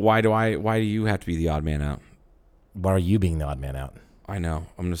 So why do you have to be the odd man out? Why are you being the odd man out? I know.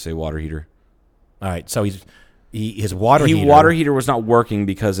 I'm going to say water heater. All right. So his water heater. Water heater was not working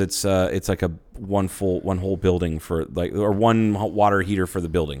because it's like a one whole building for like, or one water heater for the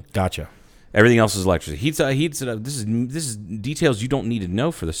building. Gotcha. Everything Everything else is electricity. Heats it up. This is details you don't need to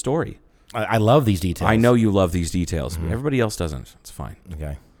know for the story. I love these details. I know you love these details. But everybody else doesn't. It's fine.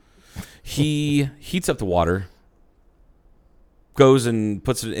 Okay. He heats up the water, goes and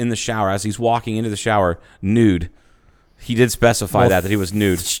puts it in the shower. As he's walking into the shower, nude. He did specify that he was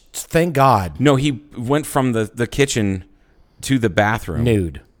nude. Thank God. No, he went from the kitchen to the bathroom.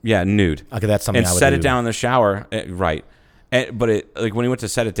 Nude. Yeah, nude. Okay, that's something and I would set do. it down in the shower. Right. But it, like when he went to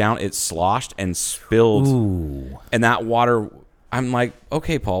set it down, it sloshed and spilled. Ooh. And that water, I'm like,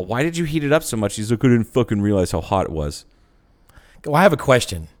 okay, Paul, why did you heat it up so much? He's like, I didn't fucking realize how hot it was. Well, I have a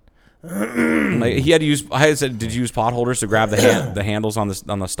question. Like he had to use. I said, did you use pot holders to grab the handles on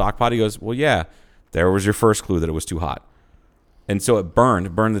the stock pot? He goes, well, yeah. There was your first clue that it was too hot. And so it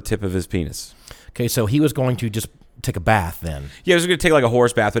burned the tip of his penis. Okay, so he was going to just take a bath then. Yeah, he was going to take like a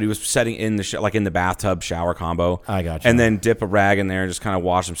horse bath, but he was setting in like in the bathtub shower combo. I got you. And then dip a rag in there and just kind of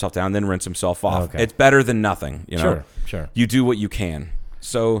wash himself down, then rinse himself off. Okay. It's better than nothing, you know. Sure. You do what you can.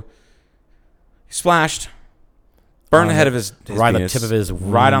 So he splashed, burned the head of his right penis, on the tip of his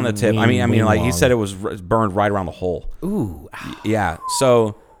right on the tip. I mean, like he wing said, it was burned right around the hole. Ooh. Yeah.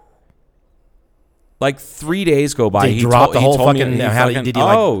 So. Like 3 days go by. Did he drop the whole told fucking?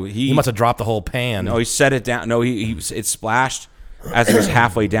 He must have dropped the whole pan. No, he set it down. No, it splashed as it was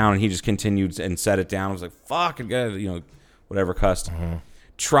halfway down, and he just continued and set it down. I was like, "Fuck," and whatever, cussed. Mm-hmm.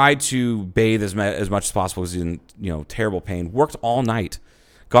 Tried to bathe as much as possible. Was in terrible pain. Worked all night.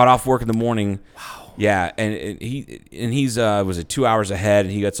 Got off work in the morning. Wow. Yeah, and he's was it 2 hours ahead,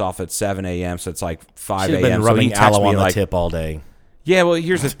 and he gets off at 7 a.m. So it's like 5 She's a.m. been So rubbing he texts aloe me on the like, tip all day. yeah. Well,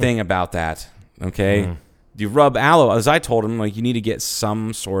 here's the thing about that. Okay, you rub aloe. As I told him, like you need to get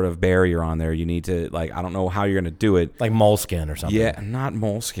some sort of barrier on there. You need to like I don't know how you're gonna do it. Like moleskin or something. Yeah, not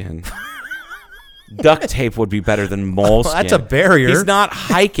moleskin. Duct tape would be better than moleskin. That's a barrier. He's not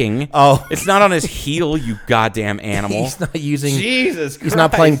hiking. Oh. It's not on his heel, you goddamn animal. He's not using. Jesus He's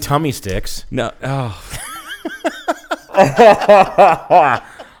not playing Christ. tummy sticks. No. Oh.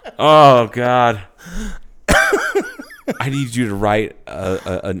 Oh, God. I need you to write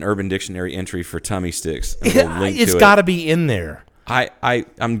an Urban Dictionary entry for tummy sticks. And we'll link It's to got to be in there.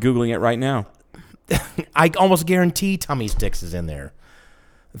 I'm Googling it right now. I almost guarantee tummy sticks is in there.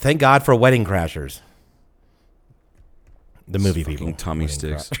 Thank God for Wedding Crashers. The movie Fucking people. tummy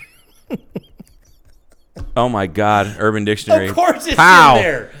Wedding sticks. Oh, my God. Urban Dictionary. Of course it's Pow. in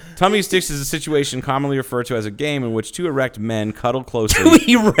there. Tummy sticks is a situation commonly referred to as a game in which two erect men cuddle closely.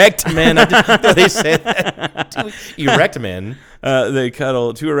 Two erect men. I didn't know they said that. Two erect men.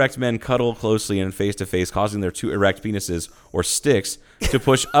 Two erect men cuddle closely and face to face, causing their two erect penises or sticks to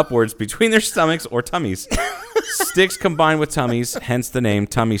push upwards between their stomachs or tummies. Sticks combined with tummies, hence the name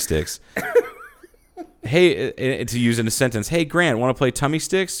tummy sticks. Hey, to use in a sentence, hey, Grant, want to play tummy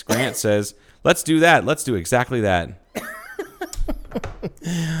sticks? Grant says, let's do that. Let's do exactly that.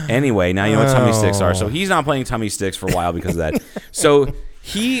 Anyway, now you know what tummy sticks are. So he's not playing tummy sticks for a while because of that. So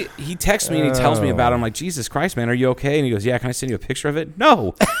he texts me and he tells me about it. I'm like, Jesus Christ, man, are you okay? And he goes, yeah, can I send you a picture of it?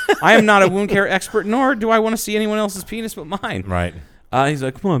 No, I am not a wound care expert, nor do I want to see anyone else's penis but mine. Right. He's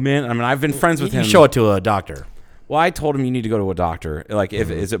like, come on, man. I mean, I've been friends with him. You show it to a doctor. Well, I told him you need to go to a doctor. Like, if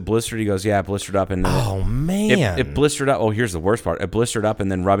is it blistered? He goes, yeah, it blistered up. And then Oh, man. it blistered up. Oh, here's the worst part. It blistered up and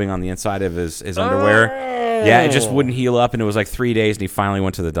then rubbing on the inside of his underwear. Yeah, it just wouldn't heal up, and it was like 3 days, and he finally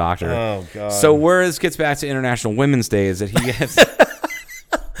went to the doctor. Oh, God. So where this gets back to International Women's Day is that he has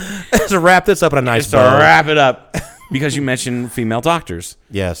To wrap this up in a nice to bow. wrap it up because you mentioned female doctors.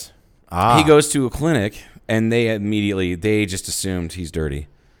 Yes. He goes to a clinic, and they just assumed he's dirty.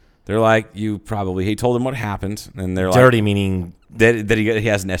 They're like, he told them what happened, and they're Dirty like, meaning... that he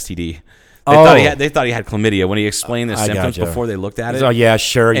has an STD. Oh. They thought he had chlamydia when he explained the I symptoms gotcha. before they looked at it. Oh, yeah,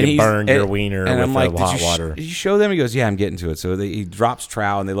 sure. And You burned your wiener and with I'm like, the hot did water. Did you show them? He goes, yeah, I'm getting to it. So he drops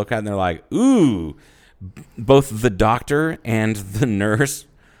trowel, and they look at it, and they're like, ooh. Both the doctor and the nurse,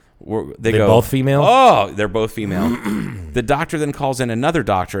 they go, both female? Oh, they're both female. The doctor then calls in another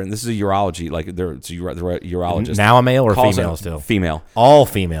doctor, and this is a urology, it's a urologist. Now a male or Calls female in- still? Female. All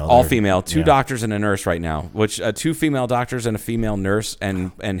female. All They're- female. Two yeah. doctors and a nurse right now, which two female doctors and a female nurse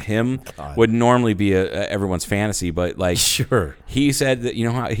and him would normally be everyone's fantasy, but like Sure. he said that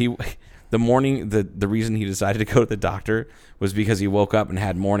the reason he decided to go to the doctor was because he woke up and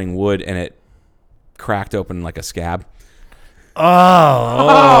had morning wood and it cracked open like a scab.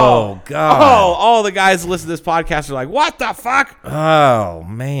 Oh, God. Oh, all the guys listen to this podcast are like, what the fuck? Oh,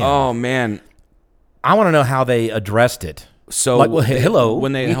 man. Oh man. I want to know how they addressed it. So Like, well, hello.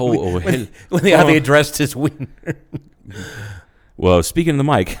 when they how they addressed his wiener. Well, speaking of the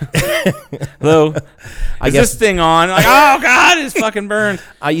mic, hello. Is guess- this thing on? Like, oh God, it's fucking burned.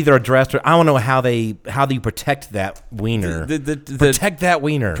 I either addressed or I want to know how you protect that wiener. Protect that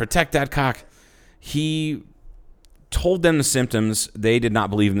wiener. Protect that cock. He told them the symptoms. They did not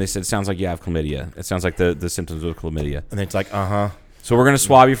believe him. They said, it sounds like you have chlamydia. It sounds like the symptoms of chlamydia. And it's like, So we're going to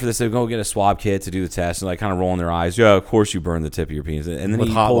swab you for this. They go get a swab kit to do the test and like kind of rolling their eyes. Yeah, of course you burned the tip of your penis. And then With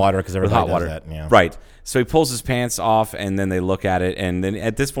he hot pulled- water, 'cause with everybody hot does water. that, yeah. Right. So he pulls his pants off and then they look at it. And then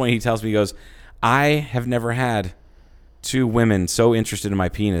at this point he tells me, he goes, I have never had two women so interested in my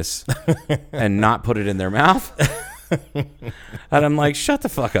penis and not put it in their mouth. And I'm like, shut the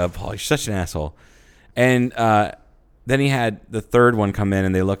fuck up, Paul. You're such an asshole. And then he had the third one come in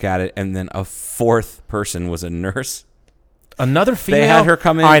and they look at it. And then a fourth person was a nurse. another female. They had her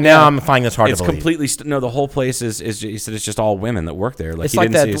come in. All right, now yeah. I'm finding this hard It's to believe. completely no. The whole place is. He said it's just all women that work there. Like It's he like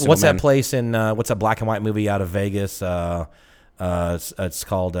didn't see a that. single What's man. that place in? What's that black and white movie out of Vegas? It's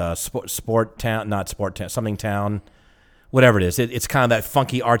called Sport Town, not Sport Town, something Town, whatever it is. It's kind of that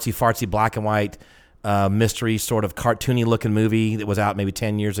funky, artsy fartsy black and white mystery, sort of cartoony looking movie that was out maybe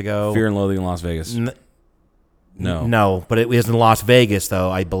 10 years ago. Fear and Loathing in Las Vegas. No, but it was in Las Vegas though,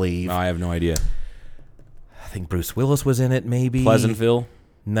 I believe. No, I have no idea. I think Bruce Willis was in it, maybe. Pleasantville.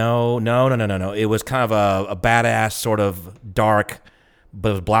 No. It was kind of a badass, sort of dark, but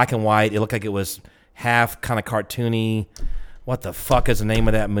it was black and white. It looked like it was half kind of cartoony. What the fuck is the name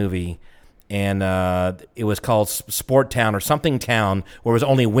of that movie? And it was called Sport Town or something Town, where it was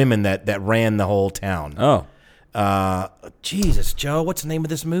only women that ran the whole town. Oh, Jesus, Joe, what's the name of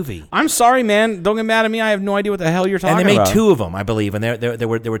this movie? I'm sorry, man. Don't get mad at me. I have no idea what the hell you're talking And they made about. 2 of them, I believe, and there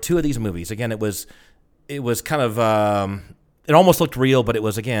were 2 of these movies. Again, it was kind of it almost looked real, but it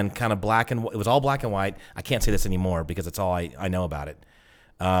was again kind of black and it was all black and white. I can't say this anymore because it's all I know about it.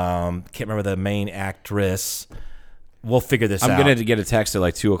 Can't remember the main actress. We'll figure this out. I'm gonna get a text at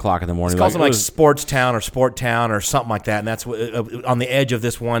like 2:00 in the morning. It's called something like Sports Town or Sport Town or something like that, and that's on the edge of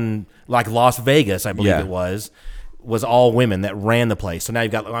this one, like Las Vegas, I believe it was all women that ran the place. So now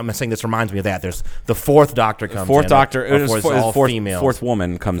you've got. I'm saying this reminds me of that. There's the 4th doctor comes. Fourth in. Doctor. It was all female. Fourth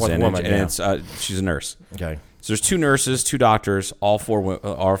woman comes in, woman, and it's she's a nurse. Okay. So there's 2 nurses, 2 doctors, all 4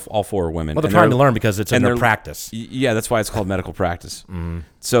 are women. Well, they're trying to learn because it's in their practice. Yeah, that's why it's called medical practice.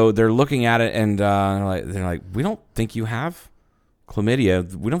 So they're looking at it, and they're like, we don't think you have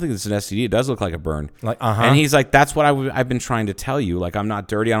chlamydia. We don't think it's an STD. It does look like a burn. Like, And he's like, that's what I've been trying to tell you. Like, I'm not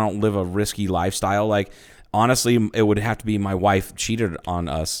dirty. I don't live a risky lifestyle. Like, honestly, it would have to be my wife cheated on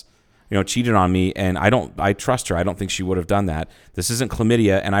us. Cheated on me, and I trust her. I don't think she would have done that. This isn't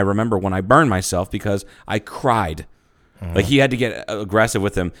chlamydia, and I remember when I burned myself because I cried. Like, he had to get aggressive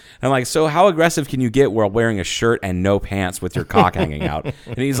with him. And I'm like, so how aggressive can you get while wearing a shirt and no pants with your cock hanging out?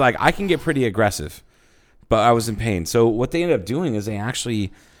 And he's like, I can get pretty aggressive, but I was in pain. So what they ended up doing is they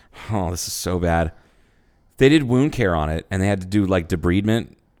actually, this is so bad. They did wound care on it, and they had to do like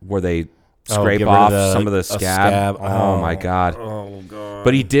debridement where they scrape off some of the scab. Oh my God. Oh God.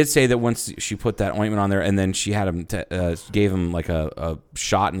 But he did say that once she put that ointment on there, and then she had him gave him like a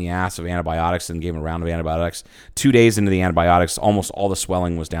shot in the ass of antibiotics, and gave him a round of antibiotics. 2 days into the antibiotics, almost all the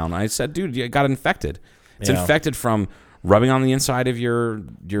swelling was down. I said, dude, you got infected. It's infected from rubbing on the inside of your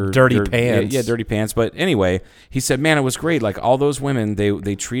dirty pants. Yeah, dirty pants. But anyway, he said, man, it was great. Like, all those women,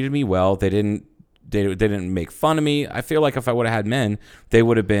 they treated me well. They didn't make fun of me. I feel like if I would have had men, they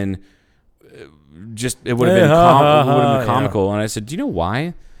would have been it would have been comical. And I said, do you know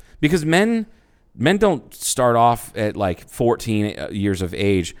why? Because men don't start off at like 14 years of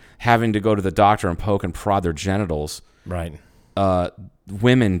age having to go to the doctor and poke and prod their genitals. Right.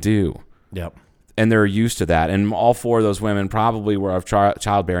 Women do. Yep. And they're used to that. And all 4 of those women probably were of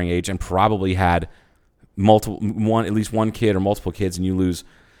childbearing age and probably had at least one kid or multiple kids, and you lose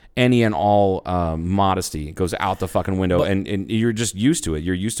any and all modesty. It goes out the fucking window, and you're just used to it.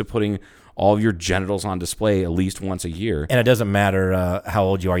 You're used to putting all of your genitals on display at least once a year. And it doesn't matter how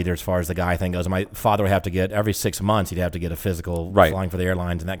old you are either as far as the guy thing goes. My father would have to get, every 6 months, he'd have to get a physical flying for the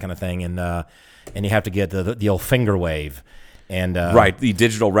airlines and that kind of thing. And you have to get the old finger wave. And the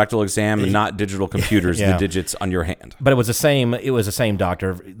digital rectal exam, and not digital computers, the digits on your hand. But it was the same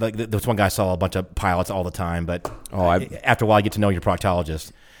doctor. Like this one guy saw a bunch of pilots all the time, but after a while you get to know your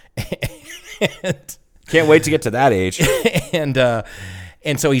proctologist. Can't wait to get to that age.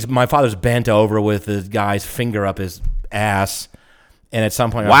 And so my father's bent over with the guy's finger up his ass, and at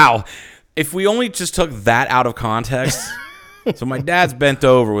some point, wow, if we only just took that out of context. So my dad's bent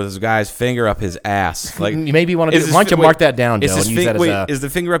over with his guy's finger up his ass. Like, maybe why don't you mark that down, Joe? Is the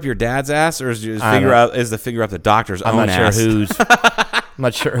finger up your dad's ass, or is the finger up the doctor's own ass? I'm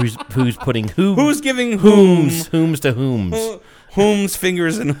not sure who's putting who's giving whom's to whom's. Whom's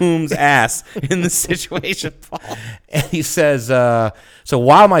fingers and whom's ass in this situation, Paul. And he says, so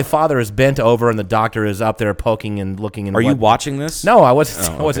while my father is bent over and the doctor is up there poking and looking. And Are you watching this? No, I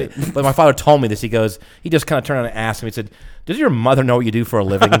wasn't. I wasn't. But my father told me this. He just kind of turned around and asked me. He said, does your mother know what you do for a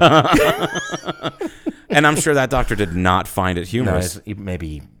living? And I'm sure that doctor did not find it humorous. No,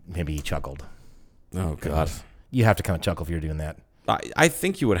 maybe he chuckled. Oh, God. You have to kind of chuckle if you're doing that. I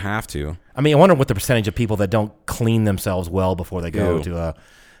think you would have to. I mean, I wonder what the percentage of people that don't clean themselves well before they go to a...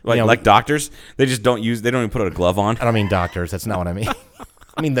 Like doctors? They just don't even put a glove on? I don't mean doctors. That's not what I mean.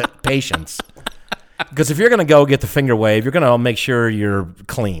 I mean the patients. Because if you're going to go get the finger wave, you're going to make sure you're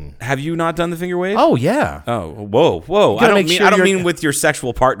clean. Have you not done the finger wave? Oh, yeah. Oh, whoa. I don't mean with your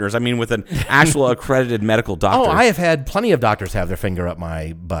sexual partners. I mean with an actual accredited medical doctor. Oh, I have had plenty of doctors have their finger up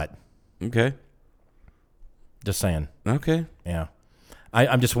my butt. Okay. Just saying. Okay. Yeah.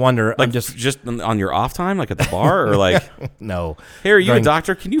 I'm just wondering. Like, just on your off time, like at the bar, or like no. Hey, are you a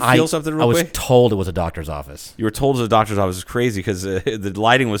doctor? Can you feel something real quick? I was told it was a doctor's office. You were told it was a doctor's office. It's crazy because the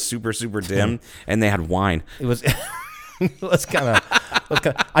lighting was super, super dim, and they had wine. It was. Let's kind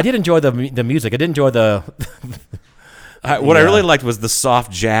of. I did enjoy the music. I did enjoy the. What I really liked was the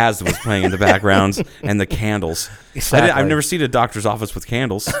soft jazz that was playing in the background and the candles. Exactly. I've never seen a doctor's office with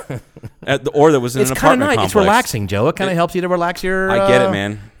candles, or that was in an apartment complex. It's relaxing, Joe. It kind of helps you to relax your... I get it,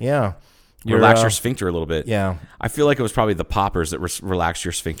 man. Yeah. Relax your sphincter a little bit. Yeah. I feel like it was probably the poppers that relaxed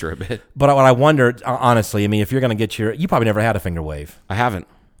your sphincter a bit. But what I wondered, honestly, I mean, if you're going to get you probably never had a finger wave. I haven't.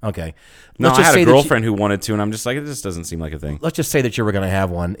 Okay. No, Let's I just had say a that girlfriend who wanted to, and I'm just like, it just doesn't seem like a thing. let's just say that you were going to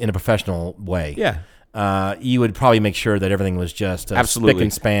have one in a professional way. Yeah. You would probably make sure that everything was just Absolutely. spick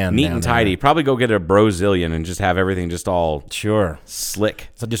and span. Neat down and there. tidy. Probably go get a Brozillion and just have everything just all Sure. slick.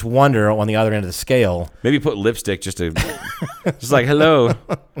 So just wonder on the other end of the scale. Maybe put lipstick just to, just like, hello.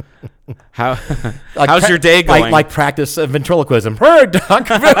 How's Like your day going? Like practice ventriloquism. Hey, Doc.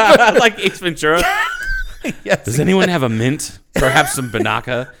 like Ace Ventura. Yes. Does anyone have a mint? Perhaps some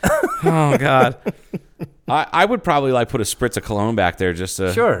Banaka? Oh, God. I would probably like put a spritz of cologne back there just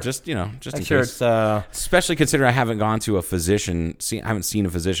to, Sure. just in Make sure case. it's Especially considering I haven't gone to a physician. I haven't seen a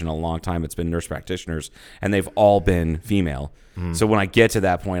physician in a long time. It's been nurse practitioners, and they've all been female. So when I get to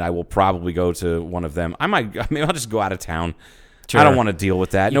that point, I will probably go to one of them. Maybe I'll just go out of town. Sure. I don't want to deal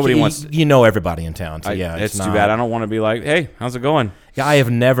with that. Nobody wants. You know everybody in town, so yeah, it's too not- bad. I don't want to be like, hey, how's it going? Yeah, I have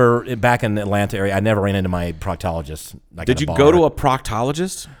never back in the Atlanta area. I never ran into my proctologist. Like Did in you a go bar. to a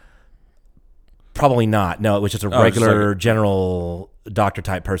proctologist? Probably not. No, it was just a Oh, just regular like general doctor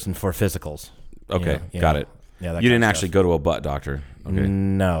type person for physicals. Okay, Yeah, got it. Yeah, that You kind didn't of actually stuff. go to a butt doctor. Okay.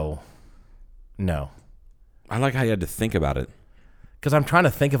 No. I like how you had to think about it. Because I'm trying to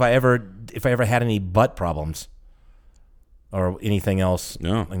think if I ever had any butt problems or anything else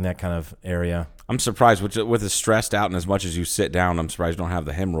No. in that kind of area. I'm surprised with as stressed out and as much as you sit down. I'm surprised you don't have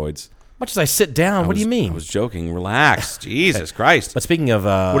the hemorrhoids. Much as I sit down, what do you mean? I was joking. Relax. Jesus Christ. But speaking of,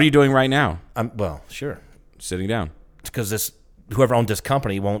 What are you doing right now? well, sure, Sitting down. because whoever owned this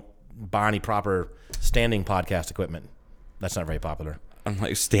company won't buy any proper standing podcast equipment. That's not very popular. I'm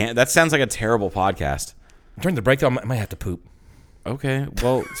like, that sounds like a terrible podcast. During the break, though, I might have to poop. Okay.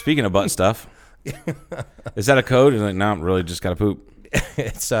 Well, speaking of butt stuff, is that a code? Is it, no, really just got to poop.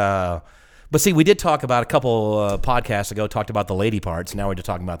 It's but see, we did talk about a couple podcasts ago. Talked about the lady parts. Now we're just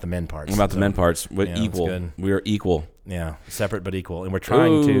talking about the men parts. About the men parts. We're yeah, that's equal. good. We are equal. Yeah, separate but equal, and we're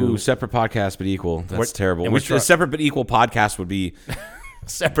trying Ooh, to separate podcast but equal. That's terrible. and Which we're a separate but equal podcast would be.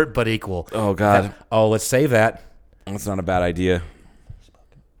 separate but equal. Oh God, Let's save that. that's not a bad idea.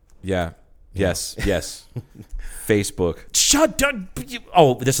 Yeah. Yes. Yes. Facebook. Shut up.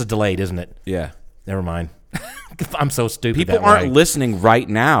 Oh, this is delayed, isn't it? Yeah. Never mind. I'm so stupid. People that aren't way. listening right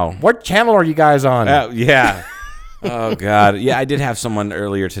now. What channel are you guys on? Yeah. Oh God. Yeah, I did have someone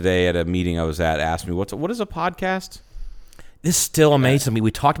earlier today at a meeting I was at ask me what is a podcast. This still amazes me.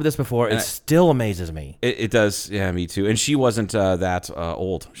 We talked about this before. It still amazes me. It does. Yeah, me too. And she wasn't that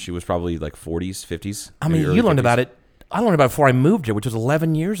old. She was probably like 40s, 50s. I mean, you learned about it. I learned about it before I moved here, which was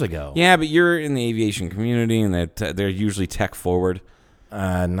 11 years ago. Yeah, but you're in the aviation community, and they're usually tech forward.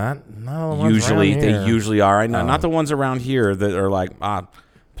 Not all the ones Usually, around they here. usually are. Not the ones around here that are like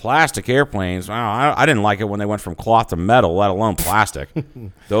plastic airplanes. Wow, I didn't like it when they went from cloth to metal, let alone plastic.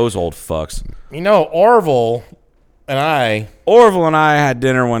 Those old fucks. You know, Orville and I. Orville and I had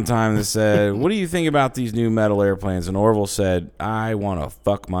dinner one time that said, "What do you think about these new metal airplanes?" And Orville said, "I want to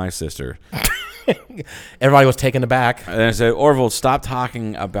fuck my sister." Everybody was taken aback. And I said, "Orville, stop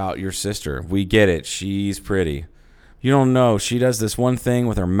talking about your sister. We get it. She's pretty. You don't know. She does this one thing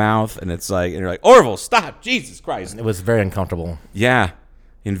with her mouth, and it's like, and you're like, Orville, stop! Jesus Christ!" It was very uncomfortable. Yeah,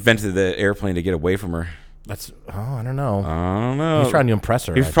 invented the airplane to get away from her. I don't know. I don't know. He's trying to impress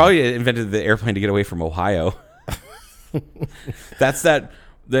her. He I think. probably invented the airplane to get away from Ohio. That's that.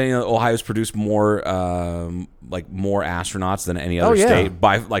 Ohio's produced more more astronauts than any other yeah. state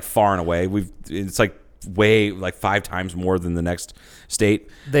by like far and away. It's like way like 5 times more than the next state.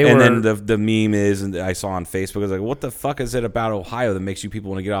 Then the meme is, and I saw on Facebook, I was like, what the fuck is it about Ohio that makes you people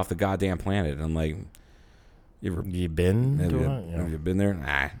want to get off the goddamn planet? And I'm like, You been? have you been there?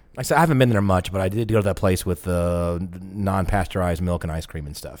 Nah. I said I haven't been there much, but I did go to that place with non-pasteurized milk and ice cream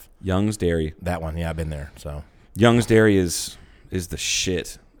and stuff. Young's Dairy. That one, yeah, I've been there. So Young's Dairy is the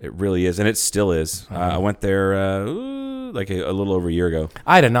shit. It really is, and it still is. I went there like a little over a year ago.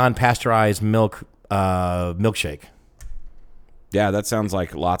 I had a non-pasteurized milk milkshake. Yeah, that sounds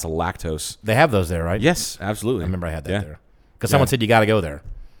like lots of lactose. They have those there, right? Yes, absolutely. I remember I had that Yeah. there because someone said you got to go there.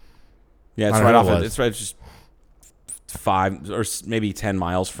 Yeah, it's I don't right know off. what it was. It's right. It's just 5 or maybe 10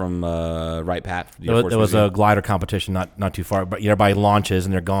 miles from Wright Pat. There was a glider competition not too far, but everybody launches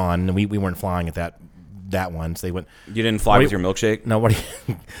and they're gone. And we weren't flying at that one, so they went. You didn't fly with your milkshake? No, what do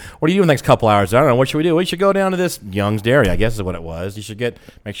you do in the next couple hours? I don't know. What should we do? We should go down to this Young's Dairy, I guess is what it was. You should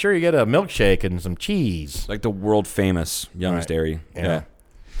make sure you get a milkshake and some cheese. Like the world famous Young's Right. Dairy. Yeah.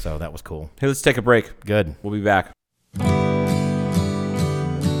 So that was cool. Hey, let's take a break. Good. We'll be back.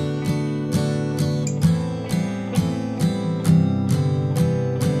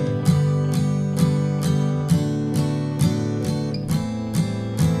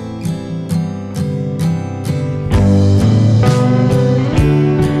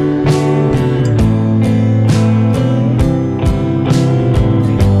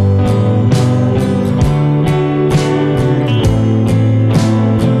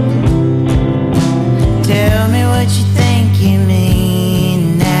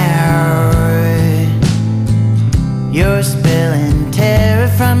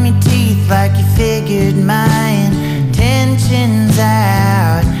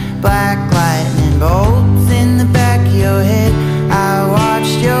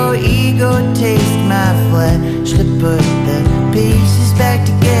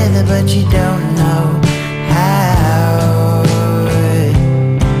 together, but you don't know how.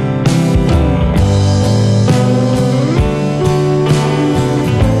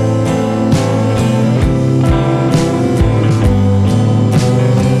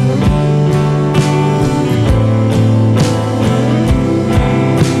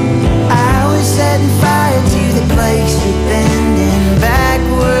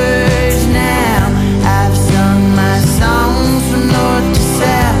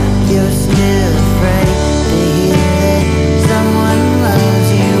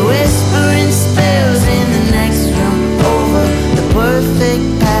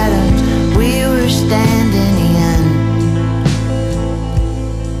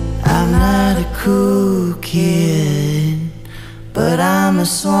 Cool kid, but I'm a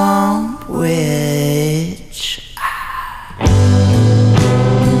swamp witch.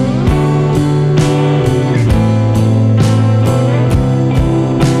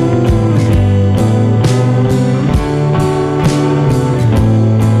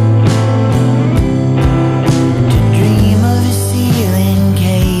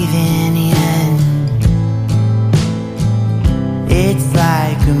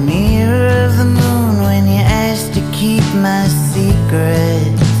 My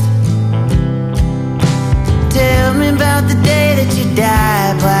secrets. Tell me about the day that you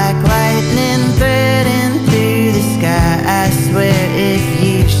died. Black lightning threading through the sky. I swear if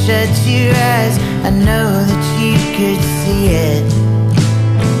you shut your eyes, I know that you could see it.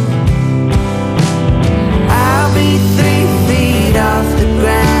 I'll be 3 feet off the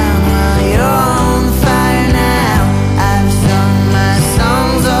ground while you're on fire now. I've sung my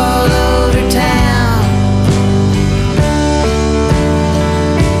songs all over town.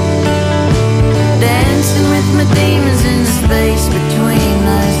 With my demons in the space between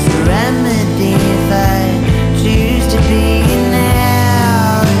us, the remedy if I choose to be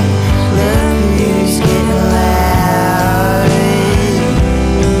now. Look who's getting loud.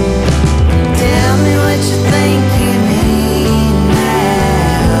 Tell me what you think you mean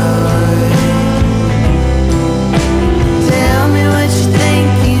now. Tell me what you think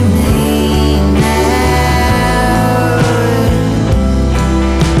you mean now.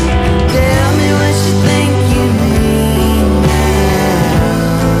 Tell me what you think.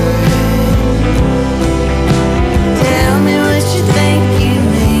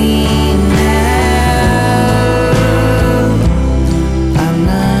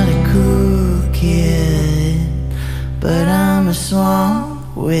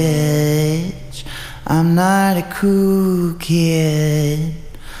 Swamp witch. I'm not a cool kid,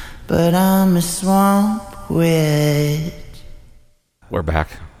 but I'm a swamp witch. We're back.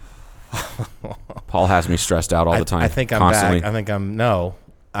 Paul has me stressed out all the time. I think I'm constantly. back. I think I'm no.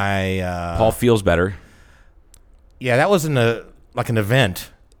 Paul feels better. Yeah, that was an event.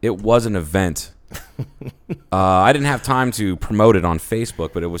 It was an event. I didn't have time to promote it on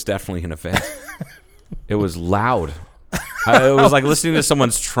Facebook, but it was definitely an event. It was loud. It was like listening to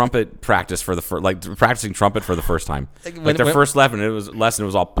someone's trumpet practice for the first, like practicing trumpet for the first time. Like their first lesson, it was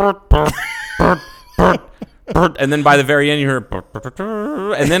all, and then by the very end you heard,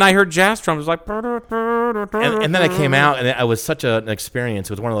 and then I heard jazz trumpets like, and then I came out and it was such an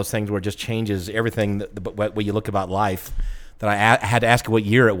experience. It was one of those things where it just changes everything what you look about life. That I had to ask what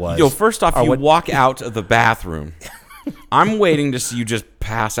year it was. Yo, first off, you walk out of the bathroom. I'm waiting to see you just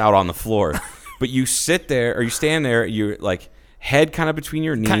pass out on the floor. But you sit there, or you stand there, you're like, head kind of between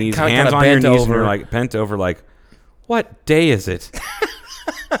your knees, hands on your knees, and you're like, bent over, like, what day is it?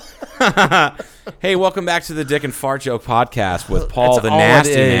 Hey, welcome back to the Dick and Fart Joke podcast with Paul the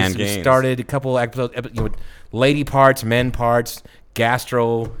Nasty Man Gaines. We started a couple episodes, lady parts, men parts,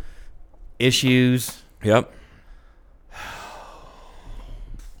 gastro issues. Yep.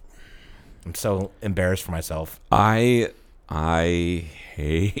 I'm so embarrassed for myself. I've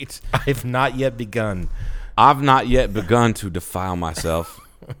not yet begun. I've not yet begun to defile myself.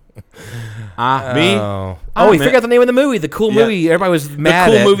 Me? We figured out the name of the movie. The cool movie. Everybody was mad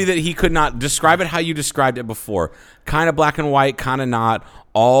at. The cool movie that he could not describe it how you described it before. Kind of black and white, kind of not.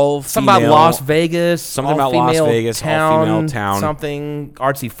 All something female. about Las Vegas. Something about Las Vegas. All female town. Something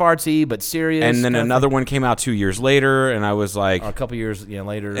artsy fartsy but serious. And then another one came out 2 years later, and I was like, a couple years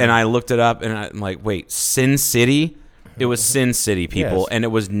later. And I looked it up, and I'm like, wait, Sin City. It was Sin City, people, yes. And it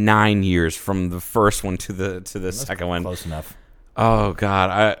was 9 years from the first one to the second one. Close enough. Oh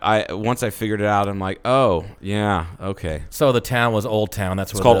God! I once I figured it out, I'm like, oh yeah, okay. So the town was Old Town.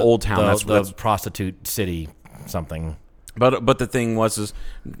 That's it's called Old Town. That's the prostitute city, something. But the thing was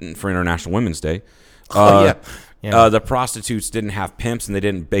for International Women's Day. The prostitutes didn't have pimps,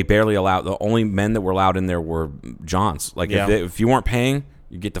 and they barely allowed. The only men that were allowed in there were Johns. Like if you weren't paying,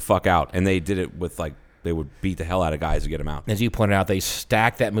 You get the fuck out. And they did it with like they would beat the hell out of guys to get them out. As you pointed out, they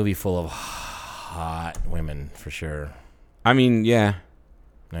stacked that movie full of hot women for sure. I mean, yeah.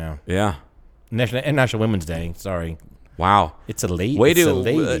 Yeah. National Women's Day. Sorry. Wow. It's a lady.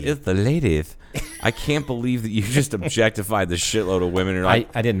 It's the ladies. I can't believe that you just objectified the shitload of women. You're like,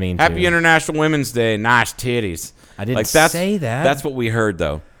 I didn't mean to. Happy International Women's Day. Nice titties. I didn't say that. That's what we heard,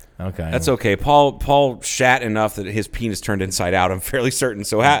 though. Okay. That's okay. Paul shat enough that his penis turned inside out. I'm fairly certain.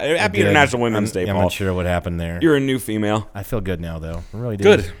 So happy International Women's Day, Paul. I'm not sure what happened there. You're a new female. I feel good now, though. I really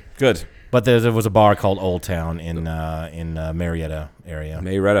do. Good. But there was a bar called Old Town in Marietta area.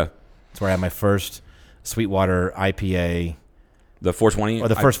 Marietta. That's where I had my first Sweetwater IPA. The 420? Or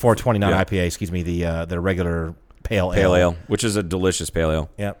the first 420, not IPA, excuse me, the regular pale ale. Which is a delicious pale ale.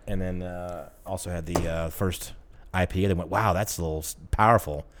 Yep. And then also had the first IPA. They went, wow, that's a little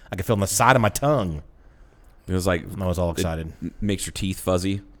powerful. I could feel it on the side of my tongue. It was like... I was all excited. It makes your teeth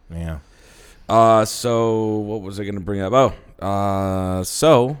fuzzy. Yeah. So, what was I going to bring up?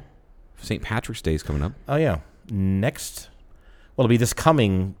 So, St. Patrick's Day is coming up. Oh, yeah. Next... Well, it'll be this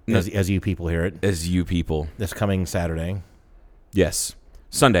coming, as you people hear it. As you people. This coming Saturday. Yes.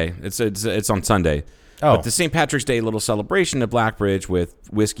 Sunday. It's on Sunday. Oh. But the St. Patrick's Day little celebration at Blackbridge with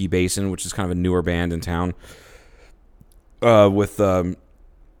Whiskey Basin, which is kind of a newer band in town. And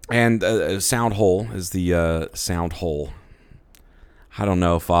Sound Hole is the Sound Hole. I don't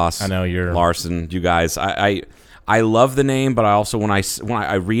know, Foss. I know you're... Larson, you guys. I love the name, but I also, when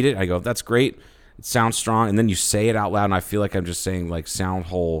I read it, I go, that's great. It sounds strong. And then you say it out loud, and I feel like I'm just saying, like, Sound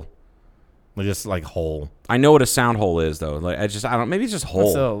Hole. Just like hole. I know what a sound hole is, though. Like I don't. Maybe it's just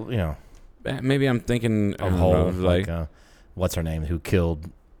hole. So maybe I'm thinking of hole. Like what's her name? Who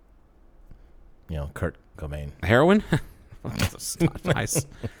killed? Kurt Cobain. Heroin. Nice.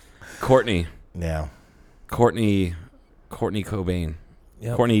 Courtney. Yeah. Courtney Cobain.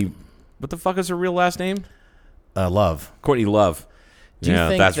 Yep. Courtney. What the fuck is her real last name? Love. Courtney Love. Do you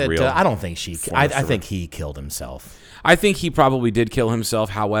think that's that, real. I don't think she. I think he killed himself. I think he probably did kill himself.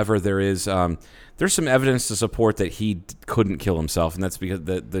 However, there's some evidence to support that he couldn't kill himself, and that's because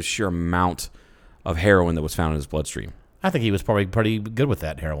the sheer amount of heroin that was found in his bloodstream. I think he was probably pretty good with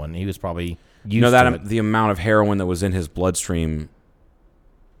that heroin. He was probably used to it. The amount of heroin that was in his bloodstream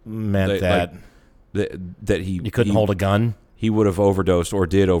meant that he couldn't hold a gun. He would have overdosed or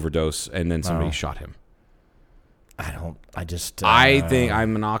did overdose, and then somebody shot him. I think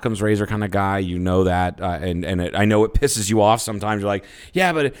I'm an Occam's razor kind of guy. You know that, and I know it pisses you off sometimes. You're like,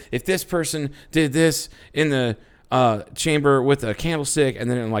 yeah, but if this person did this in the chamber with a candlestick,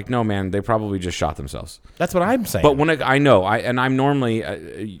 and then I'm like, no, man, they probably just shot themselves. That's what I'm saying. But when I'm normally,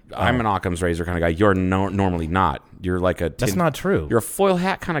 I'm an Occam's razor kind of guy. You're normally not. You're like That's not true. You're a foil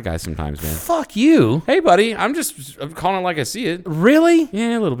hat kind of guy sometimes, man. Fuck you. Hey, buddy, I'm calling it like I see it. Really?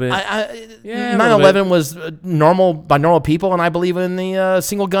 Yeah, a little bit. 9/11 was normal by normal people, and I believe in the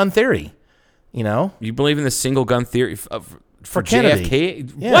single gun theory. You believe in the single gun theory for Kennedy.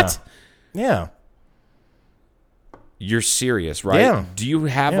 JFK? Yeah. What? Yeah. You're serious, right? Yeah. Do you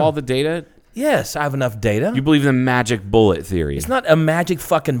have all the data? Yes, I have enough data. You believe in the magic bullet theory? It's not a magic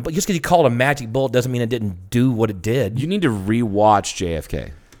fucking... Just because you call it a magic bullet doesn't mean it didn't do what it did. You need to rewatch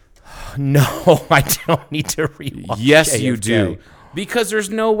JFK. No, I don't need to rewatch Yes, JFK. you do. Because there's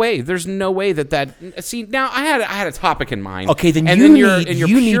no way that see, now I had a topic in mind. Okay, then and you then need in your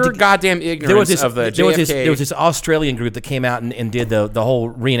you pure need to, goddamn ignorance of the JFK. There was this Australian group that came out and did the whole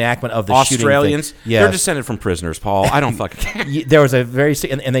reenactment of the Australians. shooting thing. Yes. They're descended from prisoners, Paul. I don't fucking care. There was a very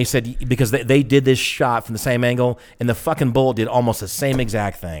and they said because they did this shot from the same angle and the fucking bullet did almost the same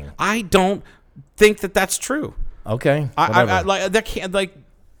exact thing. I don't think that that's true. Okay, I like that can't like.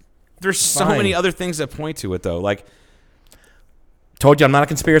 There's so many other things that point to it though, like. Told you I'm not a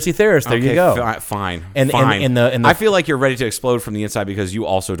conspiracy theorist. There you go. Fine. And fine. In the I feel like you're ready to explode from the inside because you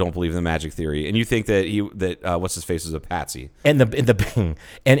also don't believe in the magic theory, and you think that what's his face is a patsy. And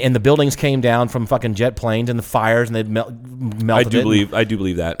the buildings came down from fucking jet planes and the fires and they melted. I do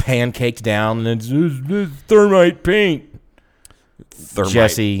believe that pancaked down and it's thermite paint.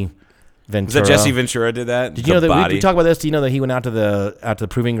 Jesse Ventura. Was that Jesse Ventura did that? Did you know that we talk about this? Do you know that he went out to the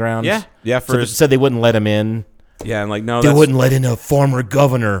proving grounds? Yeah. Said they wouldn't let him in. Yeah, and like no, they wouldn't let in a former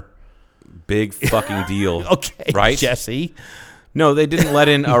governor. Big fucking deal. Okay, right, Jesse. No, they didn't let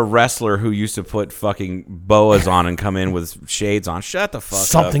in a wrestler who used to put fucking boas on and come in with shades on. Shut the fuck up.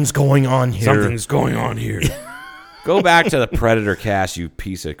 Something's going on here. Something's going on here. Go back to the Predator cast, you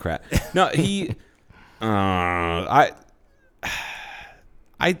piece of crap. No, he. I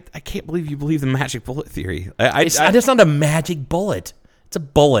can't believe you believe the magic bullet theory. It's not a magic bullet. It's a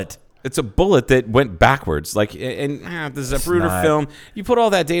bullet. It's a bullet that went backwards. Like, and this is a Bruder film. You put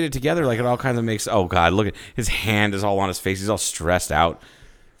all that data together, like it all kind of makes. Oh God, look at his hand is all on his face. He's all stressed out.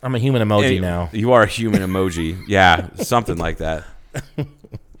 I'm a human emoji now. You are a human emoji. Yeah, something like that.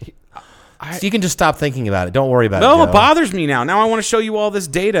 So you can just stop thinking about it. Don't worry about it. No, Joe. it bothers me now. Now I want to show you all this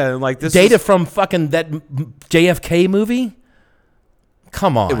data. Like this data from fucking that JFK movie.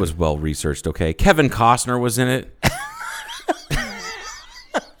 Come on. It was well researched. Okay, Kevin Costner was in it.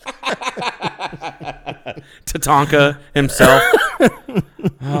 Tatanka himself.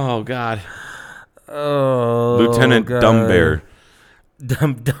 Oh God. Oh, Lieutenant God. Dumbear.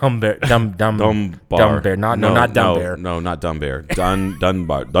 Dumbear. Not Dumbear. No, not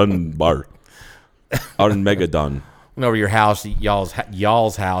Dumbear. Dunbar. Armageddon. Went over to your house,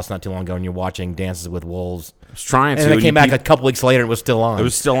 y'all's house, not too long ago, and you're watching Dances with Wolves. I was trying to. And then I came back a couple weeks later, and it was still on. It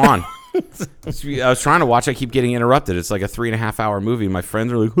was still on. I was trying to watch. I keep getting interrupted. It's like a 3.5 hour movie. My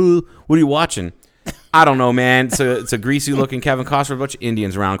friends are like, "What are you watching?" I don't know, man. It's a greasy looking Kevin Costner, a bunch of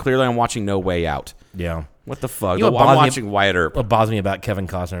Indians around. Clearly, I'm watching No Way Out. Yeah. What the fuck? You know what I'm bothers watching Wyatt Earp. What bothers me about Kevin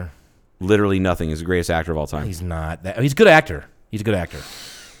Costner? Literally nothing. He's the greatest actor of all time. He's not. He's a good actor. He's a good actor.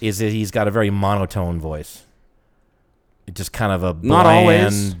 Is that he's got a very monotone voice. It's just kind of a Not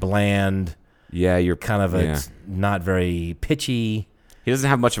always. bland. Yeah, you're Kind of it's not very pitchy. He doesn't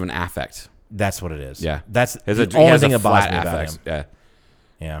have much of an affect. That's what it is. Yeah, That's he the he only has thing a that bothers flat me about affect. him. Yeah,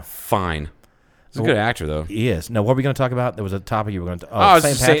 Yeah. fine. He's a good actor, though. He is. No, what were we going to talk about? There was a topic you were going to. Oh,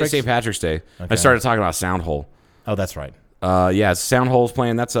 St. it's Patrick's. St. Patrick's Day. I Okay. started talking about Soundhole. Oh, that's right. Yeah, Soundhole's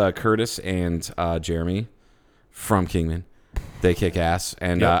playing. That's Curtis and Jeremy from Kingman. They kick ass.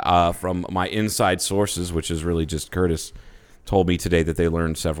 And from my inside sources, which is really just Curtis, told me today that they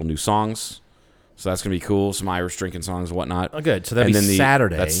learned several new songs. So that's going to be cool. Some Irish drinking songs and whatnot. Oh, good. So that'll be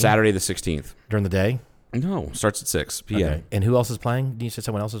Saturday. That's Saturday the 16th. During the day? No, starts at 6 p.m. Okay. And who else is playing? You said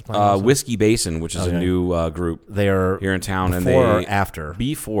someone else is playing? also? Whiskey Basin, which is a new group They are here in town. before and or after?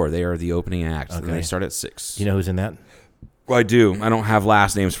 Before. They are the opening act. And Okay. they start at 6. You know who's in that? Well, I do. I don't have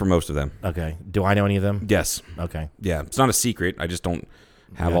last names for most of them. Okay. Do I know any of them? Yes. Okay. Yeah, it's not a secret. I just don't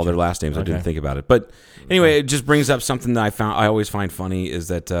have all Gotcha. their last names. I Okay. didn't think about it. But anyway, it just brings up something that I always find funny is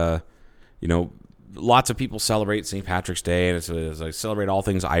that lots of people celebrate St. Patrick's Day, and it's like celebrate all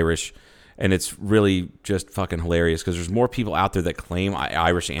things Irish, and it's really just fucking hilarious because there's more people out there that claim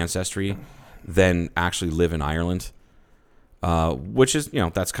Irish ancestry than actually live in Ireland, which is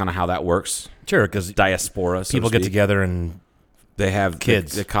that's kind of how that works. Sure, because Diaspora. So people to get speak. together and They have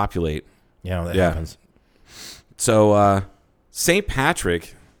kids. They copulate. that Yeah. happens. So St.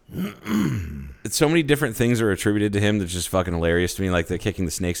 Patrick, so many different things are attributed to him that's just fucking hilarious to me. Like the kicking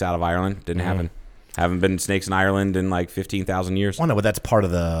the snakes out of Ireland didn't happen. Haven't been snakes in Ireland in like 15,000 years. Well, no, but that's part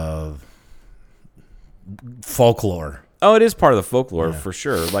of the folklore. Oh, it is part of the folklore for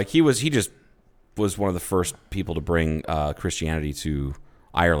sure. Like he just was one of the first people to bring Christianity to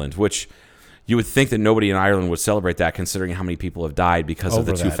Ireland, which you would think that nobody in Ireland would celebrate that, considering how many people have died because of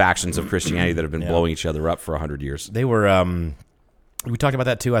the Over two that. factions of Christianity that have been blowing each other up for 100 years. They were. We talked about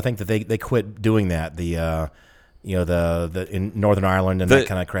that too. I think that they quit doing that. The in Northern Ireland and that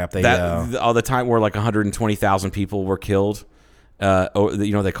kind of crap. They all the time where like 120,000 people were killed.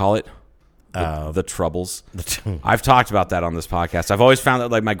 They call it the Troubles. I've talked about that on this podcast. I've always found that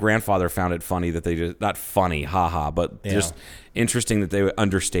like my grandfather found it funny that they just not funny, haha, but just interesting that they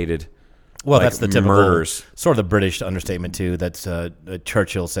understated. Well, like, that's the typical murders. sort of the British understatement too. That's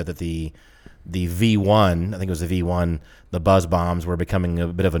Churchill said that the V1, I think it was the V1, the buzz bombs were becoming a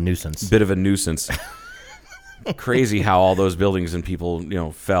bit of a nuisance. Crazy how all those buildings and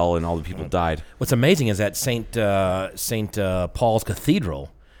people fell and all the people died. What's amazing is that Saint Paul's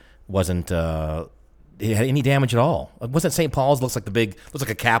Cathedral wasn't it had any damage at all. Wasn't St. Paul's looks like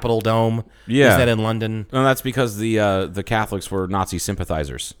a Capitol dome? Yeah. Is that in London? No, that's because the Catholics were Nazi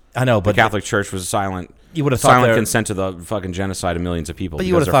sympathizers. I know, but The Catholic Church was silent. You would have thought silent there- consent to the fucking genocide of millions of people. But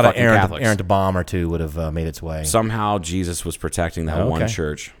you would because have thought they're an fucking Catholics. errant bomb or two would have made its way. Somehow Jesus was protecting that one okay.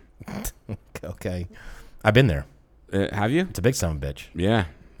 church. Okay, I've been there. Have you? It's a big son of a bitch. Yeah.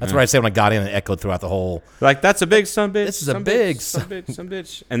 That's what I said when I got in and echoed throughout the whole. Like, that's a big son bitch. This is a son big bitch, son bitch, son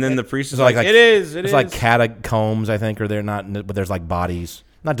bitch. And then the priest is It's like, it is. It's like catacombs, I think, or they're not, but there's like bodies,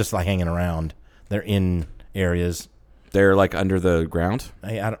 not just like hanging around. They're in areas. They're like under the ground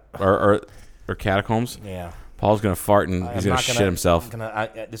Hey, I don't. or catacombs. Yeah. Paul's going to fart and he's going to shit himself.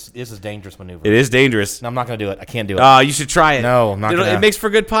 This is a dangerous maneuver. It is dangerous. No, I'm not going to do it. I can't do it. You should try it. No, I'm not gonna. It makes for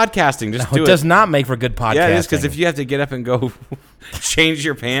good podcasting. Just do it does not make for good podcasting. Yeah, it is, because if you have to get up and go change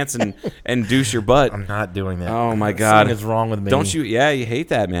your pants and douche your butt. I'm not doing that. Oh my God, something is wrong with me. Don't you? Yeah, you hate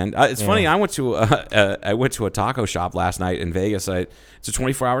that, man. It's funny. I went to a taco shop last night in Vegas. It's a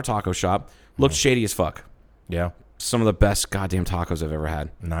 24-hour taco shop. Looked shady as fuck. Yeah, some of the best goddamn tacos I've ever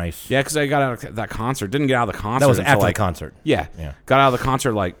had. nice. Yeah, because I got out of that concert. Didn't get out of the concert. that was until after like, the concert. Yeah, Yeah. got out of the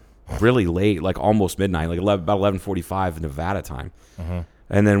concert like really late, like almost midnight, like about 11:45 Nevada time.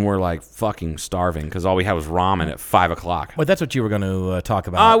 And then we're like fucking starving because all we had was ramen at 5 o'clock. Well, that's what you were going to talk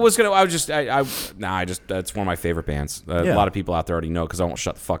about. That's one of my favorite bands. A Yeah. lot of people out there already know because I won't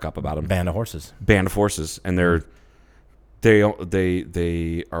shut the fuck up about them. Band of Horses. Band of Horses, and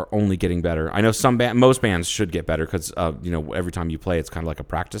they are only getting better. I know most bands should get better because every time you play, it's kind of like a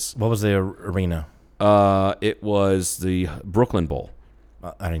practice. What was the arena? It was the Brooklyn Bowl. I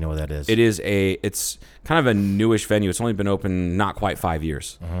don't even know what that is. It's kind of a newish venue. It's only been open not quite 5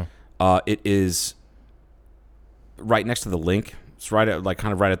 years. It is right next to the Link. It's right at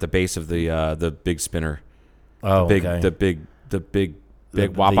right at the base of the big spinner. Oh, big okay. the big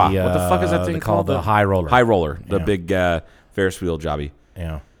wappa. What the fuck is that thing called? The high roller. High roller. The Yeah. big Ferris wheel jobby.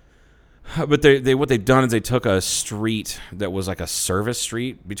 Yeah. But they what they've done is they took a street that was like a service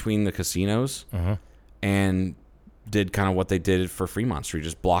street between the casinos and did kind of what they did for Fremont Street.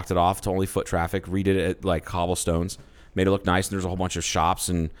 Just blocked it off to only foot traffic, redid it at like cobblestones, made it look nice, and there's a whole bunch of shops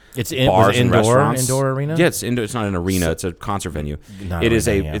and Was bars it and restaurants. indoor arena? Yeah, it's indoor. It's not an arena. It's a concert venue. Not It is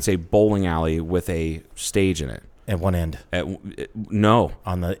arena, yeah. it's a bowling alley with a stage in it. At one end. No.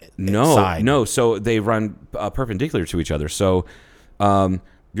 On the No, side. no. So they run perpendicular to each other. So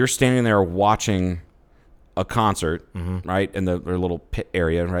you're standing there watching a concert, right, in their little pit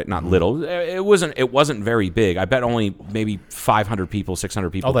area, right? Not little. It wasn't very big. I bet only maybe 500 people, 600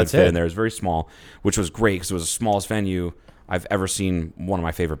 people could that's fit it. in there. It was very small, which was great because it was the smallest venue I've ever seen one of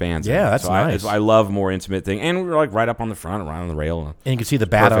my favorite bands. Yeah, in. that's so nice. I love more intimate thing, and we were like right up on the front, right on the rail. And you can see the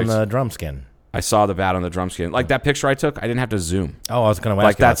bat Perfect. on the drum skin. I saw the bat on the drum skin. Like that picture I took, I didn't have to zoom. Oh, I was going to ask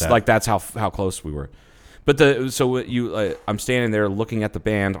Like about that. that's how close we were. But I'm standing there looking at the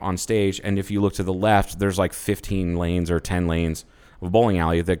band on stage, and if you look to the left, there's like 15 lanes or 10 lanes of a bowling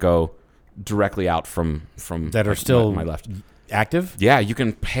alley that go directly out from that are like, still my left. active? Yeah, you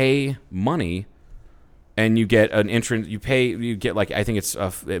can pay money, and you get an entrance. You get like I think it's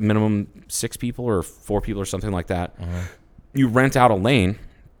a minimum 6 people or 4 people or something like that. You rent out a lane.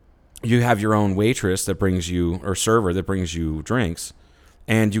 You have your own waitress that brings you or server that brings you drinks,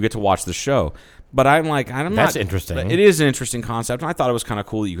 and you get to watch the show. But I'm like, That's interesting. It is an interesting concept, and I thought it was kind of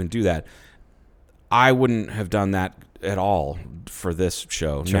cool that you can do that. I wouldn't have done that at all for this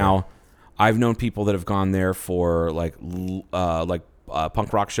show. Sure. Now, I've known people that have gone there for like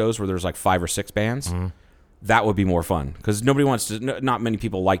punk rock shows where there's like 5 or 6 bands. That would be more fun because nobody wants to. Not many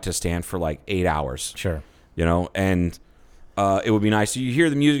people like to stand for like 8 hours. Sure. And it would be nice. You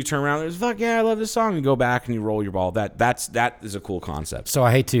hear the music, turn around, there's fuck yeah, I love this song. You go back and you roll your ball. That is a cool concept. So I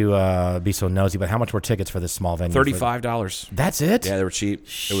hate to be so nosy, but how much were tickets for this small venue? $35. That's it? Yeah, they were cheap.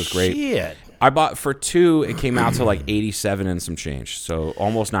 It was great. Shit. I bought for 2. It came out to like 87 and some change, so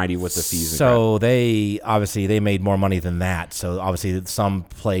almost 90 with the fees. So they made more money than that. So obviously some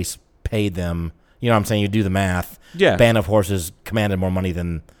place paid them. You know what I'm saying? You do the math. Yeah. Band of Horses commanded more money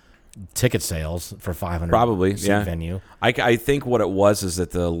than ticket sales for 500 Probably, seat yeah. venue. I think what it was is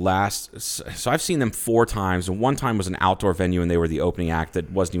that the last. So I've seen them 4 times, and one time was an outdoor venue, and they were the opening act that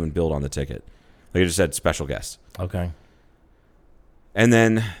wasn't even billed on the ticket. They just said special guest. Okay. And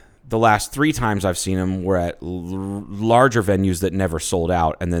then the last 3 times I've seen them were at larger venues that never sold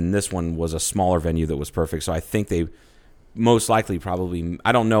out, and then this one was a smaller venue that was perfect. So I think they most likely probably.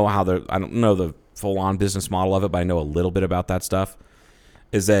 I don't know the full-on business model of it, but I know a little bit about that stuff.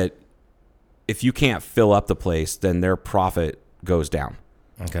 Is that if you can't fill up the place, then their profit goes down.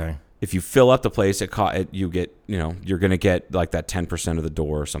 Okay. If you fill up the place, you get, you're going to get like that 10% of the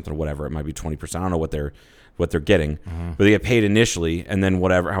door or something, or whatever. It might be 20%. I don't know what they're getting, but they get paid initially, and then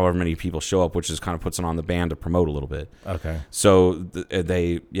however many people show up, which is kind of puts it on the band to promote a little bit. Okay. So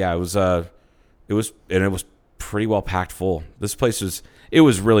it was pretty well packed full. This place it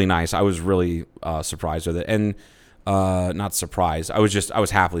was really nice. I was really surprised with it, and not surprised. I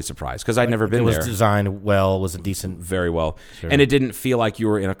was happily surprised because I'd never been there. It was designed well. Was a decent. Very well, Sure. and it didn't feel like you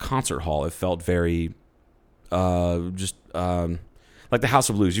were in a concert hall. It felt very, like the House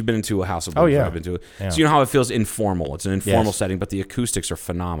of Blues. You've been into a House of Blues. Oh, yeah. I've been to it. Yeah. So you know how it feels informal. It's an informal Yes. setting, but the acoustics are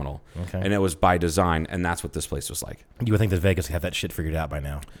phenomenal. Okay. And it was by design, and that's what this place was like. You would think that Vegas would have that shit figured out by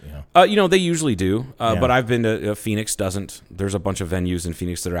now. You know? They usually do, Yeah. but I've been to Phoenix. Doesn't. There's a bunch of venues in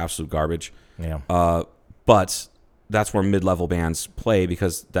Phoenix that are absolute garbage. Yeah. But that's where mid-level bands play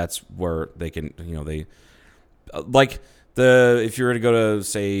because that's where they can, like If you were to go to,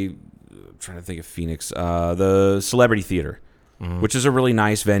 say, I'm trying to think of Phoenix, the Celebrity Theater, which is a really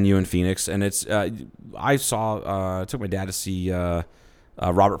nice venue in Phoenix, and it's I took my dad to see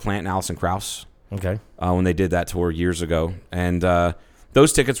Robert Plant and Alison Krauss. Okay. When they did that tour years ago, and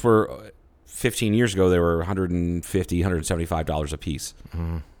those tickets were 15 years ago. They were $150, $175 a piece.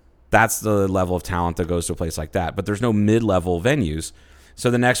 That's the level of talent that goes to a place like that. But there's no mid-level venues.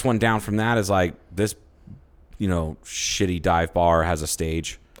 So the next one down from that is like this, shitty dive bar has a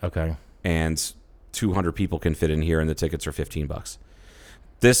stage. Okay. And 200 people can fit in here, and the tickets are $15.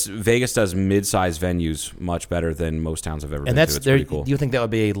 This Vegas does mid-sized venues much better than most towns I've ever been to. It's pretty cool. Do you think that would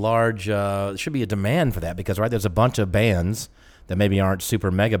be a large? Should be a demand for that because there's a bunch of bands that maybe aren't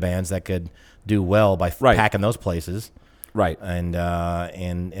super mega bands that could do well by packing those places, right? And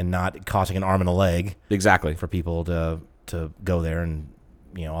not costing an arm and a leg exactly for people to go there and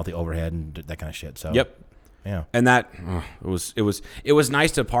all the overhead and that kind of shit. So yep. Yeah, and that it was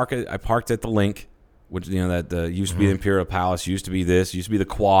nice to park it. I parked at the Link, which that used to be the Imperial Palace, used to be this, used to be the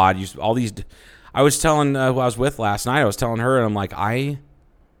Quad, used to be all these. I was telling who I was with last night. I was telling her, and I'm like,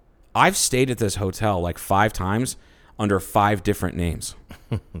 I've stayed at this hotel like 5 times under 5 different names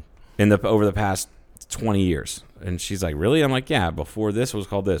over the past 20 years. And she's like, really? I'm like, yeah. Before this it was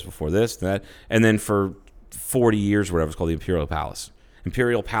called this. Before this, that, and then for 40 years, or whatever, it was called the Imperial Palace.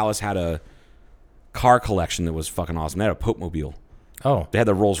 Imperial Palace had a car collection that was fucking awesome. They had a Pope Mobile. Oh, they had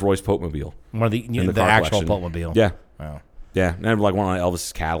the Rolls-Royce Pope Mobile. One of the actual Pope Mobile. Yeah. Wow. Yeah. And they had like one of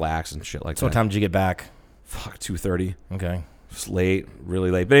Elvis's Cadillacs and shit like that. So what time did you get back? Fuck, 2:30. Okay. It's late,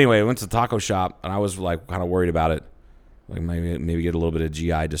 really late. But anyway, I went to the taco shop and I was like kind of worried about it. Like maybe get a little bit of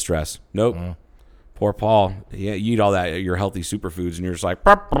GI distress. Nope. Poor Paul. Yeah, you eat all that your healthy superfoods and you're just like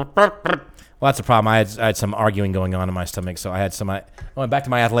burp, burp, burp, burp. Well, that's the problem. I had some arguing going on in my stomach, so I went back to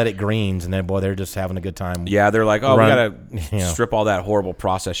my Athletic Greens, and then they're just having a good time. Yeah, they're like, we gotta strip all that horrible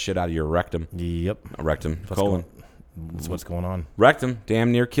processed shit out of your rectum. Yep, rectum, colon. That's what's going on. Rectum,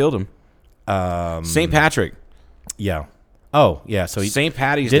 damn near killed him. St. Patrick. Yeah. Oh, yeah. So St.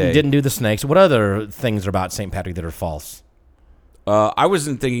 Patty's Day. Didn't do the snakes. What other things are about St. Patrick that are false? I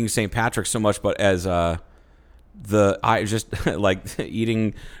wasn't thinking St. Patrick so much, but as I just like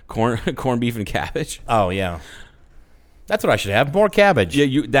eating corned beef and cabbage. Oh yeah, that's what I should have. More cabbage. Yeah,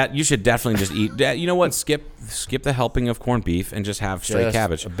 you should definitely just eat. You know what? Skip the helping of corned beef and just have straight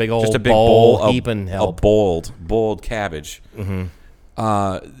cabbage. A big bowl of heap and help. A boiled cabbage. They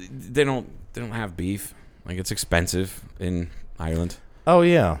don't have beef. Like it's expensive in Ireland. Oh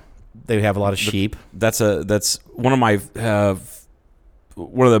yeah, they have a lot of sheep. That's one of my.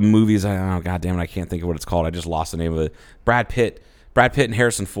 One of the movies, God damn it, I can't think of what it's called. I just lost the name of it. Brad Pitt and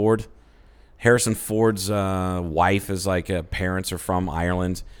Harrison Ford. Harrison Ford's wife is parents are from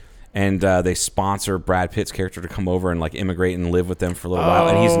Ireland, and they sponsor Brad Pitt's character to come over and immigrate and live with them for a little while.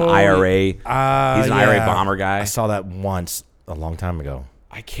 And he's an IRA. He's an IRA bomber guy. I saw that once a long time ago.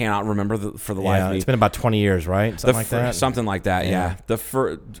 I cannot remember for the life of me. It's been about 20 years, right? Something like that. Something like that. Yeah.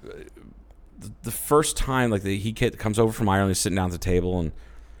 The first time, he comes over from Ireland, he's sitting down at the table, and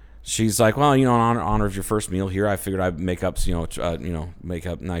she's like, "Well, in honor of your first meal here, I figured I'd make up, make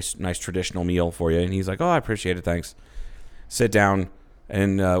up nice traditional meal for you." And he's like, "Oh, I appreciate it, thanks." Sit down,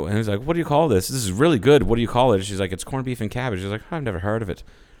 and he's like, "What do you call this? This is really good. What do you call it?" And she's like, "It's corned beef and cabbage." He's like, "I've never heard of it."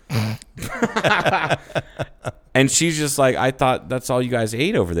 And she's just like, "I thought that's all you guys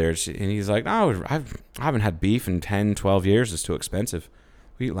ate over there." And he's like, "No, I haven't had beef in 10, 12 years. It's too expensive.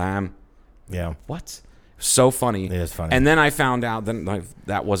 We eat lamb." Yeah. What? So funny. It is funny. And then I found out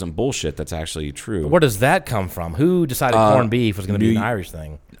that wasn't bullshit. That's actually true. Where does that come from? Who decided corned beef was going to be an Irish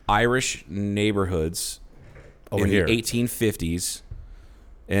thing? Irish neighborhoods over in here. The 1850s.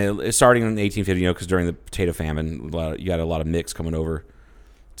 And starting in the 1850s, because during the potato famine, you got a lot of mix coming over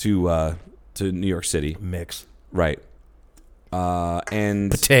to New York City. Mix. Right.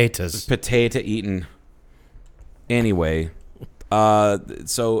 And potatoes. Potato eating. Anyway.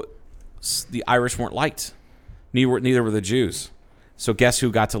 So the Irish weren't liked. Neither were the Jews. So guess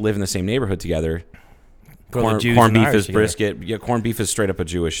who got to live in the same neighborhood together? Corned beef is brisket. Yeah, corned beef is straight up a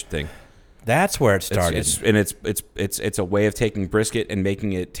Jewish thing. That's where it started. It's a way of taking brisket and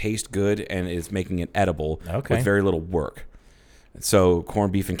making it taste good, and it's making it edible with very little work. So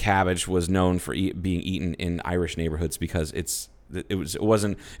corned beef and cabbage was known for being eaten in Irish neighborhoods because it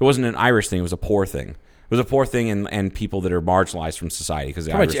wasn't an Irish thing. It was a poor thing. It was a poor thing and people that are marginalized from society because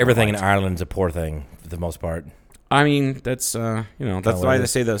pretty much everything in Ireland is a poor thing for the most part. I mean, that's that's why they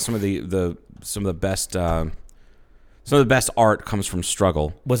say that some of the best art comes from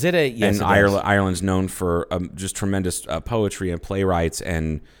struggle. Was it and Ireland's known for just tremendous poetry and playwrights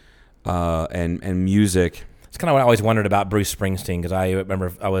and music. It's kind of what I always wondered about Bruce Springsteen, because I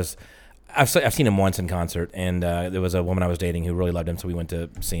remember I've seen him once in concert, and there was a woman I was dating who really loved him, so we went to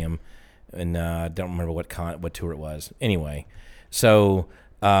see him, and I don't remember what tour it was. Anyway, so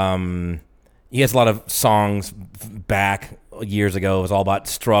he has a lot of songs back years ago. It was all about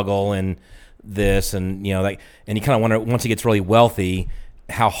struggle and this, and you know, like, and you kind of wonder once he gets really wealthy,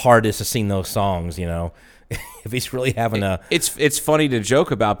 how hard it is to sing those songs. You know, if he's really having It's funny to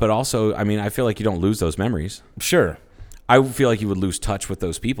joke about, but also, I mean, I feel like you don't lose those memories. Sure. I feel like you would lose touch with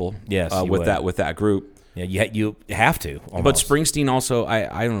those people. Yes, you with would. with that group. Yeah, you have to. Almost. But Springsteen also,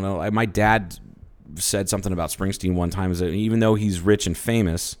 I don't know. My dad said something about Springsteen one time, is that even though he's rich and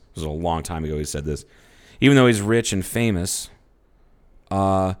famous, it was a long time ago he said this, even though he's rich and famous,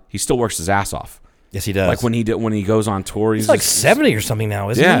 he still works his ass off. Yes, he does. Like when he goes on tour, he's like 70 or something now,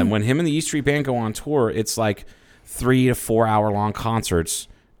 isn't he? Yeah, and when him and the E Street Band go on tour, it's like 3 to 4 hour long concerts,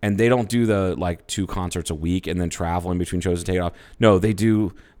 and they don't do the like 2 concerts a week and then travel in between shows and take it off. No,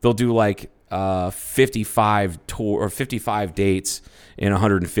 they'll do like 55 dates in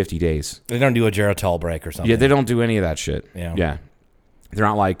 150 days. They don't do a Geritol break or something. Yeah, they don't do any of that shit. Yeah. They're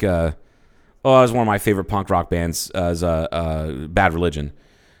not like that was one of my favorite punk rock bands, is Bad Religion.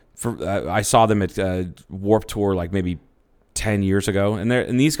 I saw them at Warped Tour like maybe 10 years ago,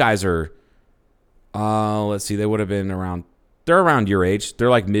 and these guys are let's see, they would have been they're around your age.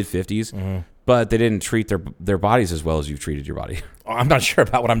 They're like mid 50s, but they didn't treat their bodies as well as you've treated your body. I'm not sure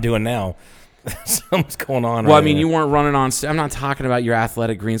about what I'm doing now. Something's going on. Well, I mean, you weren't running on. I'm not talking about your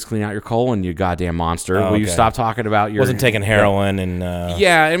athletic greens clean out your colon, you goddamn monster. Will you stop talking about your? Wasn't taking heroin and.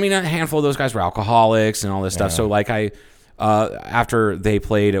 Yeah, I mean, a handful of those guys were alcoholics and all this stuff. So like after they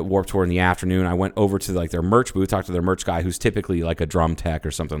played at Warped Tour in the afternoon, I went over to like their merch booth, talked to their merch guy, who's typically like a drum tech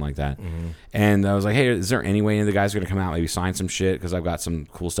or something like that. And I was like, "Hey, is there any way any of the guys are going to come out, maybe sign some shit? Because I've got some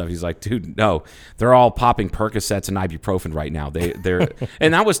cool stuff." He's like, "Dude, no, they're all popping Percocets and ibuprofen right now. They're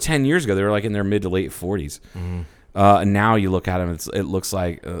and that was 10 years ago. They were like in their mid to late 40s. And now you look at them, it looks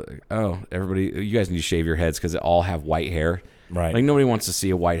like, everybody, you guys need to shave your heads because they all have white hair." Right. Like, nobody wants to see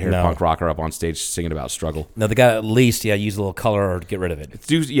a white-haired punk rocker up on stage singing about struggle. No, they got at least, use a little color or get rid of it.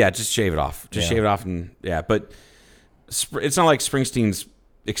 Just shave it off. Shave it off and, but it's not like Springsteen's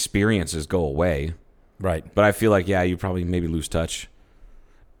experiences go away. Right. But I feel like, you probably maybe lose touch.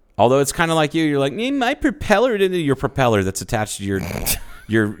 Although it's kind of like you're like, my propeller, your propeller that's attached to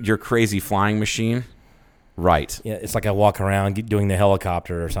your crazy flying machine. Right. Yeah, it's like I walk around doing the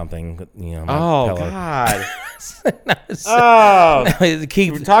helicopter or something. Oh, God.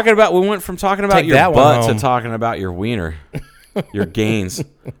 Keep talking about. We went from talking about your butt to talking about your wiener, your gains.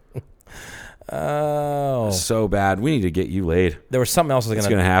 Oh, so bad. We need to get you laid. There was something else going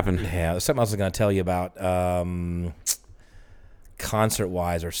to happen. Yeah, there's something else I was going to tell you about, concert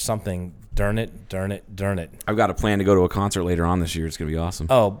wise or something. Darn it. I've got a plan to go to a concert later on this year. It's going to be awesome.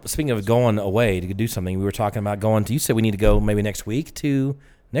 Oh, speaking of going away to do something, we were talking about going to. You said we need to go maybe next week to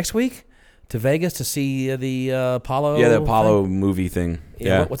Vegas to see the Apollo. Yeah, the Apollo movie thing.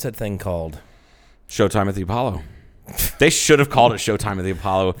 Yeah. What's that thing called? Showtime at the Apollo. They should have called it Showtime at the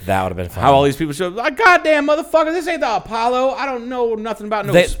Apollo. That would have been fun. How all these people show up, like, goddamn motherfucker, this ain't the Apollo. I don't know nothing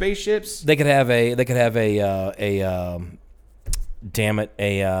about spaceships. They could have a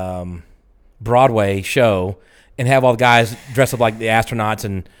Broadway show and have all the guys dressed up like the astronauts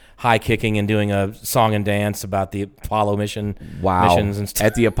and high kicking and doing a song and dance about the Apollo missions and stuff.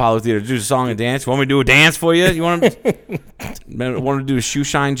 At the Apollo Theater, do a song and dance. Want me to do a dance for you? You want to do a shoe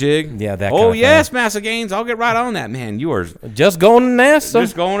shine jig? Yeah, that. Oh yes, Massa Gaines. I'll get right on that, man. You are just going to NASA.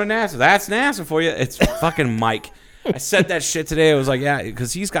 Just going to NASA. That's NASA for you. It's fucking Mike. I said that shit today. I was like, yeah,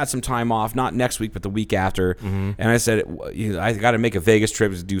 because he's got some time off, not next week, but the week after. And I said, I got to make a Vegas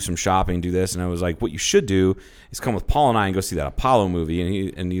trip to do some shopping, do this. And I was like, what you should do is come with Paul and I and go see that Apollo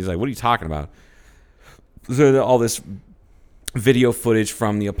movie. And he's like, what are you talking about? So all this video footage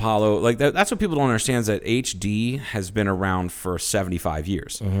from the Apollo, like that's what people don't understand, is that HD has been around for 75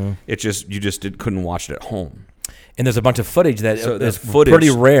 years. It just couldn't watch it at home. And there's a bunch of footage that is pretty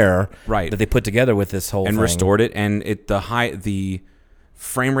rare, right? That they put together with this whole and thing. Restored it, and the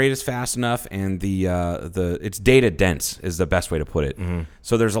frame rate is fast enough, and it's data dense is the best way to put it.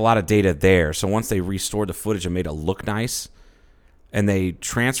 So there's a lot of data there. So once they restored the footage and made it look nice, and they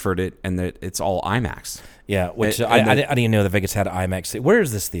transferred it, and it's all IMAX. Yeah, which I didn't even know that Vegas had IMAX. Where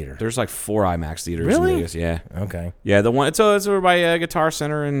is this theater? There's like 4 IMAX theaters really? in Vegas. Yeah. Okay. Yeah, the one it's over by Guitar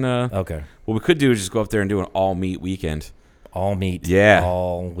Center and. Okay. What we could do is just go up there and do an all meat weekend. All meat. Yeah.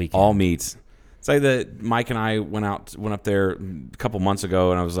 All weekend. All meats. It's like that. Mike and I went up there a couple months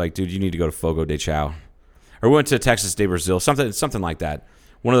ago, and I was like, dude, you need to go to Fogo de Chao, or we went to Texas de Brazil, something like that.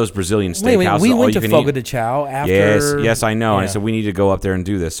 one of those Brazilian Wait, steakhouses. we all went you to can Fogo eat. de Chao after. Yes, I know. And I Yeah. said we need to go up there and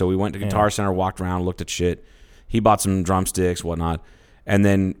do this. So we went to Guitar Center, walked around, looked at shit. He bought some drumsticks, whatnot, and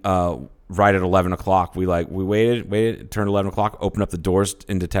then right at 11 o'clock, we waited. It turned 11 o'clock. Opened up the doors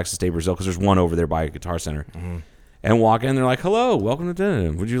into Texas State Brazil because there's one over there by Guitar Center, and walk in. They're like, "Hello, welcome to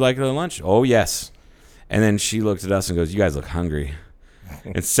dinner. Would you like lunch?" Oh yes. And then she looked at us and goes, "You guys look hungry,"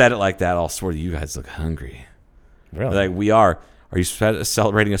 and said it like that. I'll swear, you guys look hungry. Really? Like, we are. Are you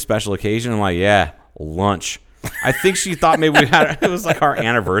celebrating a special occasion? I'm like, yeah, lunch. I think she thought maybe we had it was like our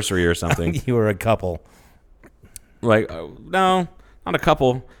anniversary or something. You were a couple. Like, no, not a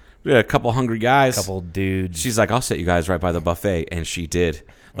couple. We had a couple hungry guys. Couple dudes. She's like, I'll set you guys right by the buffet, and she did.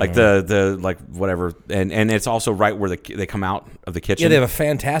 Like the like whatever, and it's also right where they come out of the kitchen. Yeah, they have a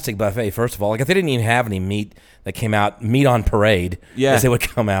fantastic buffet. First of all, like if they didn't even have any meat that came out, meat on parade, Yeah. as they would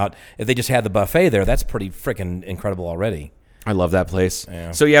come out. If they just had the buffet there, that's pretty freaking incredible already. I love that place.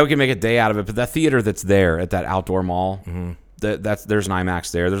 Yeah. So yeah, we can make a day out of it. But that theater that's there at that outdoor mall, there's an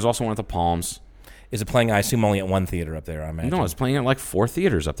IMAX there. There's also one at the Palms. Is it playing? I assume only at one theater up there. I imagine. No, it's playing at like 4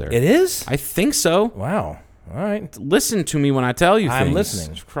 theaters up there. It is. I think so. Wow. All right. Listen to me when I tell you things. I'm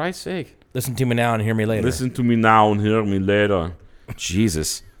listening. For Christ's sake. Listen to me now and hear me later. Listen to me now and hear me later.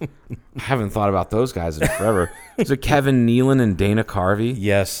 Jesus. I haven't thought about those guys in forever. Is it Kevin Nealon and Dana Carvey?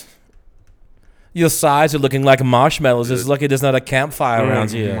 Yes. Your sides are looking like marshmallows. It's lucky there's not a campfire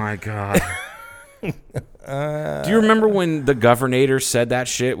around you. Oh my God. Do you remember when the governor said that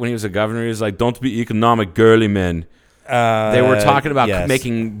shit when he was a governor? He was like, don't be economic girly men. They were talking about yes.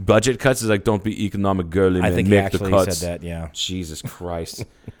 making budget cuts. It's like, don't be economic girly men. I think he Make actually the cuts. said that, yeah. Jesus Christ.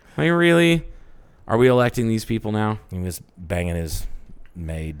 Are you really? Are we electing these people now? He was banging his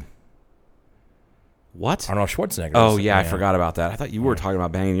maid. What? Arnold Schwarzenegger. Oh, yeah, I forgot about that. I thought you were talking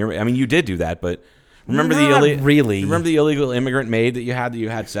about banging your... I mean, you did do that, but... Remember Not the really. Remember the illegal immigrant maid that you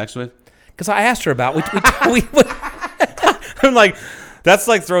had sex with? Because I asked her about... we I'm like, that's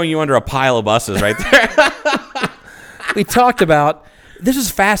like throwing you under a pile of buses right there. we talked about... This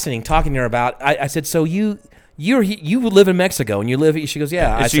is fascinating, talking to her about... I said, so you live in Mexico, and you live... She goes,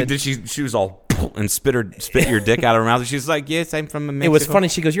 yeah. And I she said, she was all and spit your dick out of her mouth. She's like, yes, I'm from Mexico. it was funny.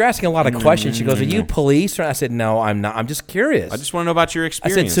 She goes, you're asking a lot of questions. She goes, are you police? I said, no, I'm not. I'm just curious. I just want to know about your I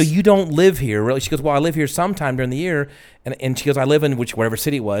experience. said, so you don't live here, really? She goes, well, I live here sometime during the year. And she goes, I live in whatever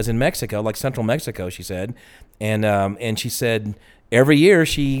city it was in Mexico, like central Mexico, she said. And she said, every year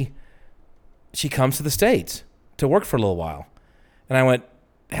she comes to the States to work for a little while. And I went,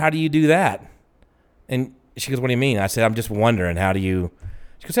 how do you do that? And she goes, what do you mean? I said, I'm just wondering, how do you...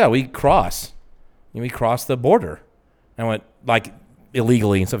 She goes, yeah, we cross. We cross the border. I went, like,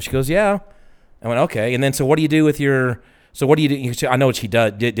 illegally and stuff. She goes, yeah. I went, okay. And then, so what do you do with your... So what do you do? I know what she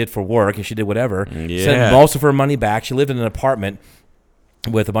did for work, and she did whatever. Yeah. Sent most of her money back. She lived in an apartment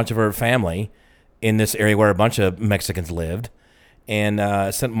with a bunch of her family in this area where a bunch of Mexicans lived,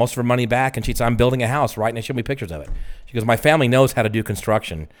 and sent most of her money back. And she said, I'm building a house, right? And they showed me pictures of it. She goes, my family knows how to do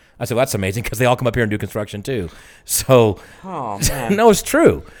construction. I said, well, that's amazing, because they all come up here and do construction too. So, oh, man. no, it's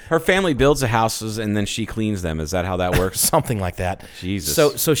true. Her family builds the houses and then she cleans them. Is that how that works? Something like that.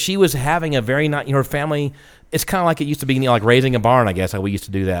 Jesus. So she was having a very nice, her family, it's kind of like it used to be, like raising a barn, I guess, how we used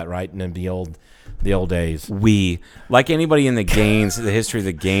to do that, right? In the old days. Like anybody in the Gaines, the history of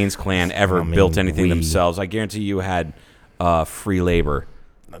the Gaines clan ever built anything we. themselves, I guarantee you had free labor,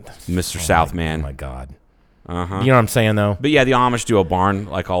 Mr. Southman. Oh my God. Uh-huh. You know what I'm saying, though? But yeah, the Amish do a barn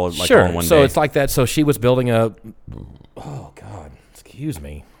all in sure. one So day. it's like that. So she was building a. Oh God, excuse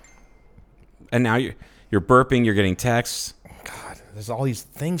me. And now you're burping. You're getting texts. God, there's all these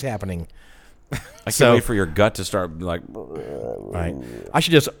things happening. I can't wait for your gut to start like. Right. I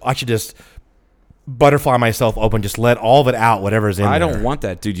should just butterfly myself open. Just let all of it out. Whatever's in there. I don't want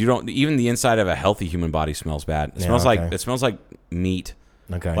that, dude. You don't. Even the inside of a healthy human body smells bad. It smells okay. like meat.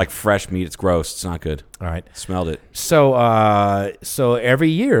 Okay. Like fresh meat. It's gross. It's not good. All right. Smelled it. So every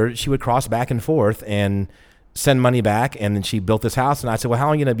year she would cross back and forth and send money back, and then she built this house. And I said, well, how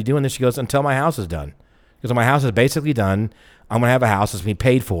long are you going to be doing this? She goes, until my house is done. Because when my house is basically done, I'm going to have a house that's going to be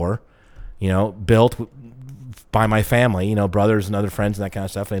paid for, built by my family, brothers and other friends and that kind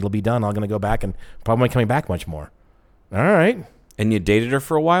of stuff, and it'll be done. I'm going to go back and probably coming back much more. All right. And you dated her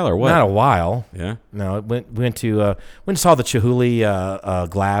for a while, or what? Not a while. Yeah. No, we went and saw the Chihuly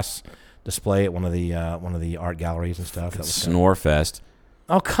glass display at one of the art galleries and stuff. That was Snorefest.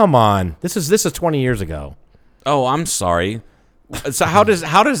 Oh, come on! This is 20 years ago. Oh, I'm sorry. So how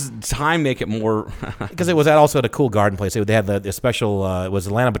does time make it more? Because it was also at a cool garden place. They had the special. It was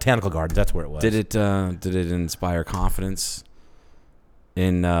Atlanta Botanical Gardens. That's where it was. Did it inspire confidence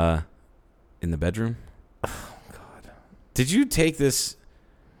in the bedroom? Oh God! Did you take this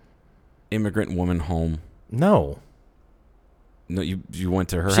immigrant woman home? No. No, you went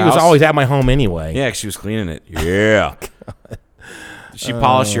to her house? She was always at my home anyway. Yeah, she was cleaning it. Yeah. Did she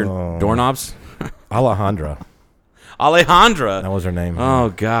polish your doorknobs? Alejandra. Alejandra. That was her name. Oh,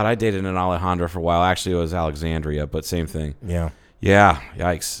 God. I dated an Alejandra for a while. Actually, it was Alexandria, but same thing. Yeah. Yeah.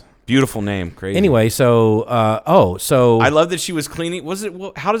 Yikes. Beautiful name. Crazy. Anyway, so I love that she was cleaning.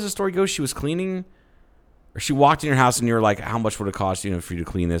 How does the story go? She was cleaning, or she walked in your house and you were like, how much would it cost, for you to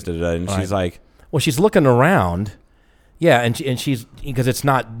clean this? Da, da, da. And she's like, well, she's looking around. Yeah, and she's, because it's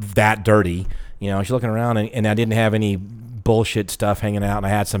not that dirty, she's looking around, and I didn't have any bullshit stuff hanging out, and I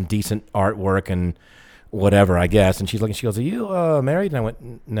had some decent artwork and whatever, I guess. And she's looking, she goes, are you married? And I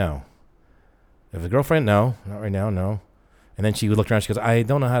went, no. Have a girlfriend? No, not right now, no. And then she looked around, she goes, I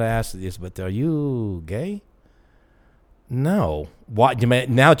don't know how to ask this, but are you gay? No. Why?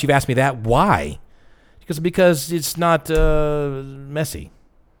 Now that you've asked me that, why? She goes, because it's not messy.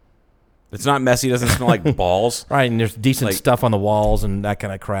 It's not messy. It doesn't smell like balls. Right, and there's decent stuff on the walls and that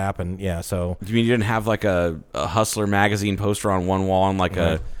kind of crap, and yeah, so. You mean you didn't have like a Hustler magazine poster on one wall and like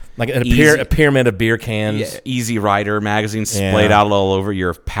a pyramid of beer cans? Yeah, Easy Rider magazine splayed out all over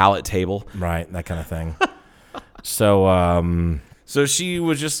your pallet table. Right, that kind of thing. So, so she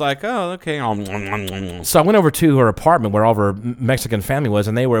was just like, oh, okay. So I went over to her apartment where all of her Mexican family was,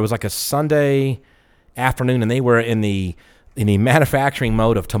 and it was like a Sunday afternoon, and they were in the manufacturing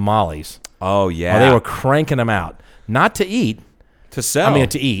mode of tamales. Oh, yeah. They were cranking them out. Not to eat. To sell. I mean,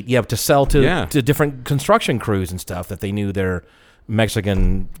 to eat. Yeah, to sell to different construction crews and stuff that they knew their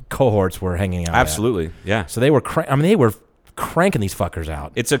Mexican cohorts were hanging out Absolutely, at. Yeah. So they were they were cranking these fuckers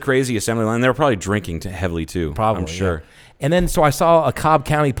out. It's a crazy assembly line. They were probably drinking heavily, too. Probably, I'm sure. Yeah. And then, so I saw a Cobb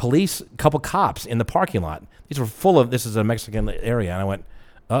County police, couple cops in the parking lot. These were full of, this is a Mexican area. And I went,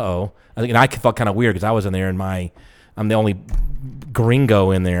 uh-oh. And I felt kind of weird because I was in there I'm the only gringo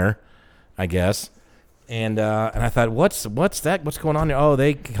in there, I guess. And I thought, what's that? What's going on there? Oh,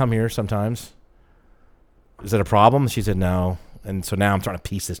 they come here sometimes. Is it a problem? She said no. And so now I'm trying to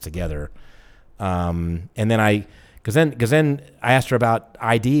piece this together. And then because then I asked her about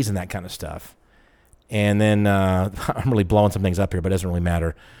IDs and that kind of stuff. And then I'm really blowing some things up here, but it doesn't really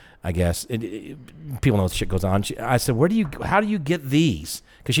matter, I guess. People know shit goes on. I said, how do you get these?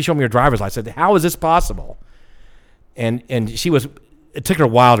 Because she showed me her driver's license. I said, how is this possible? And it took her a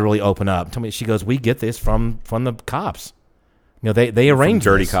while to really open up. Tell me, she goes, we get this from the cops. They arrange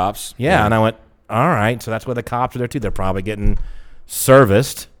dirty this. Cops. Yeah, and I went, all right, so that's why the cops are there too. They're probably getting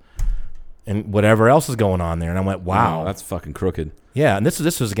serviced and whatever else is going on there. And I went, wow. That's fucking crooked. Yeah, and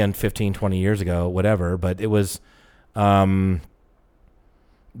this was again 15, 20 years ago, whatever. But it was, but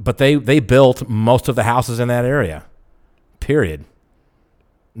they built most of the houses in that area. Period.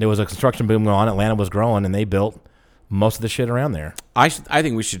 There was a construction boom going on. Atlanta was growing, and they built most of the shit around there. I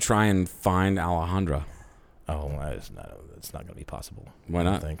think we should try and find Alejandra. Oh, it's not going to be possible. Why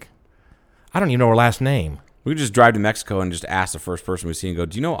not? I don't even know her last name. We could just drive to Mexico and just ask the first person we see and go,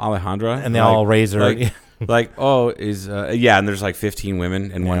 do you know Alejandra? And they all raise her. And there's like 15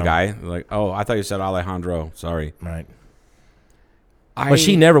 women and one guy. Like, oh, I thought you said Alejandro. Sorry. Right. But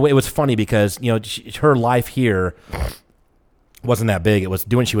she never, it was funny because, her life here wasn't that big. It was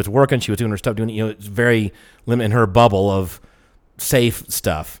she was working, she was doing her stuff, it's very limited in her bubble of safe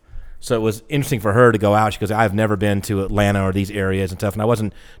stuff. So it was interesting for her to go out. She goes, I've never been to Atlanta or these areas and stuff. And I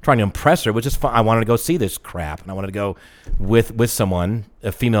wasn't trying to impress her. It was just fun. I wanted to go see this crap. And I wanted to go with someone.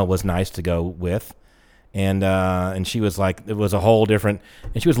 A female was nice to go with. And she was like, it was a whole different,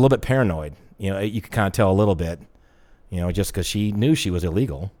 and she was a little bit paranoid. You could kind of tell a little bit, just because she knew she was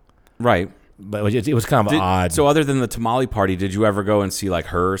illegal. Right. But it was kind of odd. So other than the tamale party, did you ever go and see like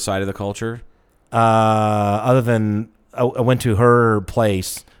her side of the culture? Other than I went to her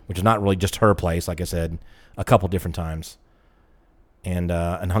place, which is not really just her place, like I said, a couple different times, and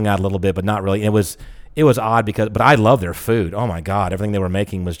hung out a little bit, but not really. It was odd but I love their food. Oh my God, everything they were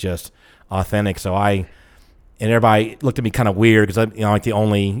making was just authentic. So everybody looked at me kind of weird because like the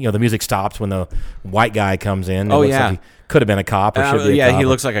only the music stops when the white guy comes in. Oh yeah, like he could have been a cop or should be a cop. He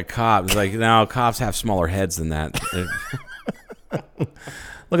looks like a cop. It's like, no, cops have smaller heads than that.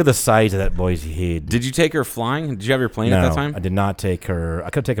 Look at the size of that boy's head. Did you take her flying? Did you have your plane at that time? I did not take her. I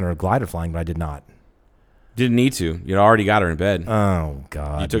could have taken her glider flying, but I did not. Didn't need to. You'd already got her in bed. Oh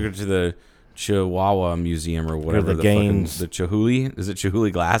God! You took her to the Chihuahua Museum or whatever. The games. The Chihuly? Is it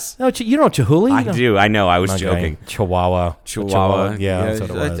Chihuly glass? No, you know Chihuly? I do. I know. I was joking. Chihuahua. Yeah, that's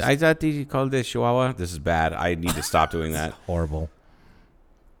what it was. I thought you called it Chihuahua. This is bad. I need to stop doing that. Horrible.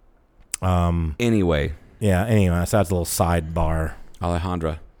 Anyway. Yeah. Anyway, so that's a little sidebar.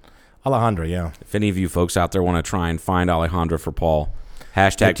 Alejandra, yeah. If any of you folks out there want to try and find Alejandra for Paul,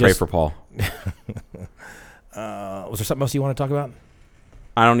 hashtag pray for Paul. Was there something else you want to talk about?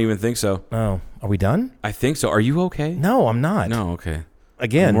 I don't even think so. Oh, are we done? I think so. Are you okay? No, I'm not. No, okay.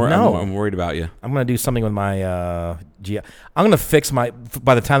 Again, no. I'm worried about you. going to do something with my I'm going to fix my.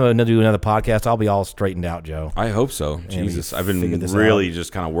 By the time I do another podcast, I'll be all straightened out, Joe. I hope so. Yeah, Jesus, we I've been figured this really out.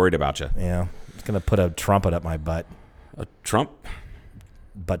 just kind of worried about you. Yeah, it's going to put a trumpet up my butt. A Trump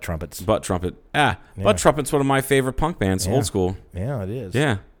Butt trumpets. butt trumpet. Butt trumpet's one of my favorite punk bands, Yeah. old school. Yeah, it is.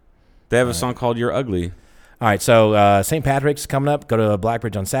 Yeah, they have a song called "You're Ugly." All right, so St. Patrick's coming up. Go to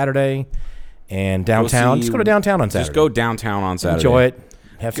Blackbridge on Saturday, and downtown. see- Just go to downtown on Saturday. Just go downtown on Saturday. Enjoy it.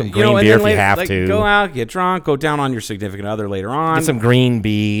 Have some You green know, and beer then if you later, have like, to. Go out, get drunk, go down on your significant other later on. Get some green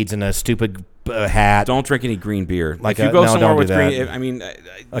beads and a stupid hat. Don't drink any green beer. Like if you a- go no, somewhere don't with do that. green, I mean,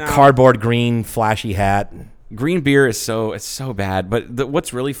 A no. cardboard green flashy hat. Green beer is so bad. But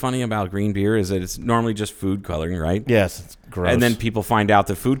what's really funny about green beer is that it's normally just food coloring, right? Yes, it's gross. And then people find out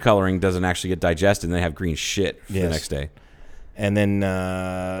that food coloring doesn't actually get digested, and they have green shit for the Yes. next day. And then,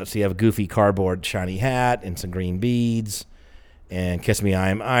 so you have a goofy cardboard shiny hat and some green beads. And Kiss Me,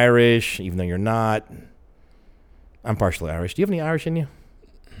 I'm Irish, even though you're not. I'm partially Irish. Do you have any Irish in you?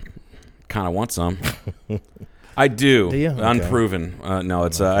 Kind of want some. I do. Do you? Okay. Unproven. No,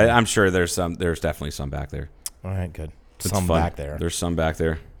 it's. I'm sure there's some. There's definitely some back there. All right, good. It's Some fun. back there. There's some back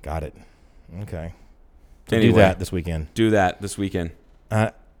there. Got it. Okay. So Anyway. do that this weekend. Do that this weekend.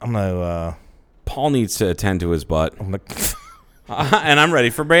 I'm gonna. Paul needs to attend to his butt, I'm gonna and I'm ready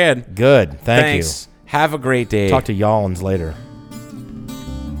for bed. good. Thank Thanks. Have a great day. you. Talk to y'allins later.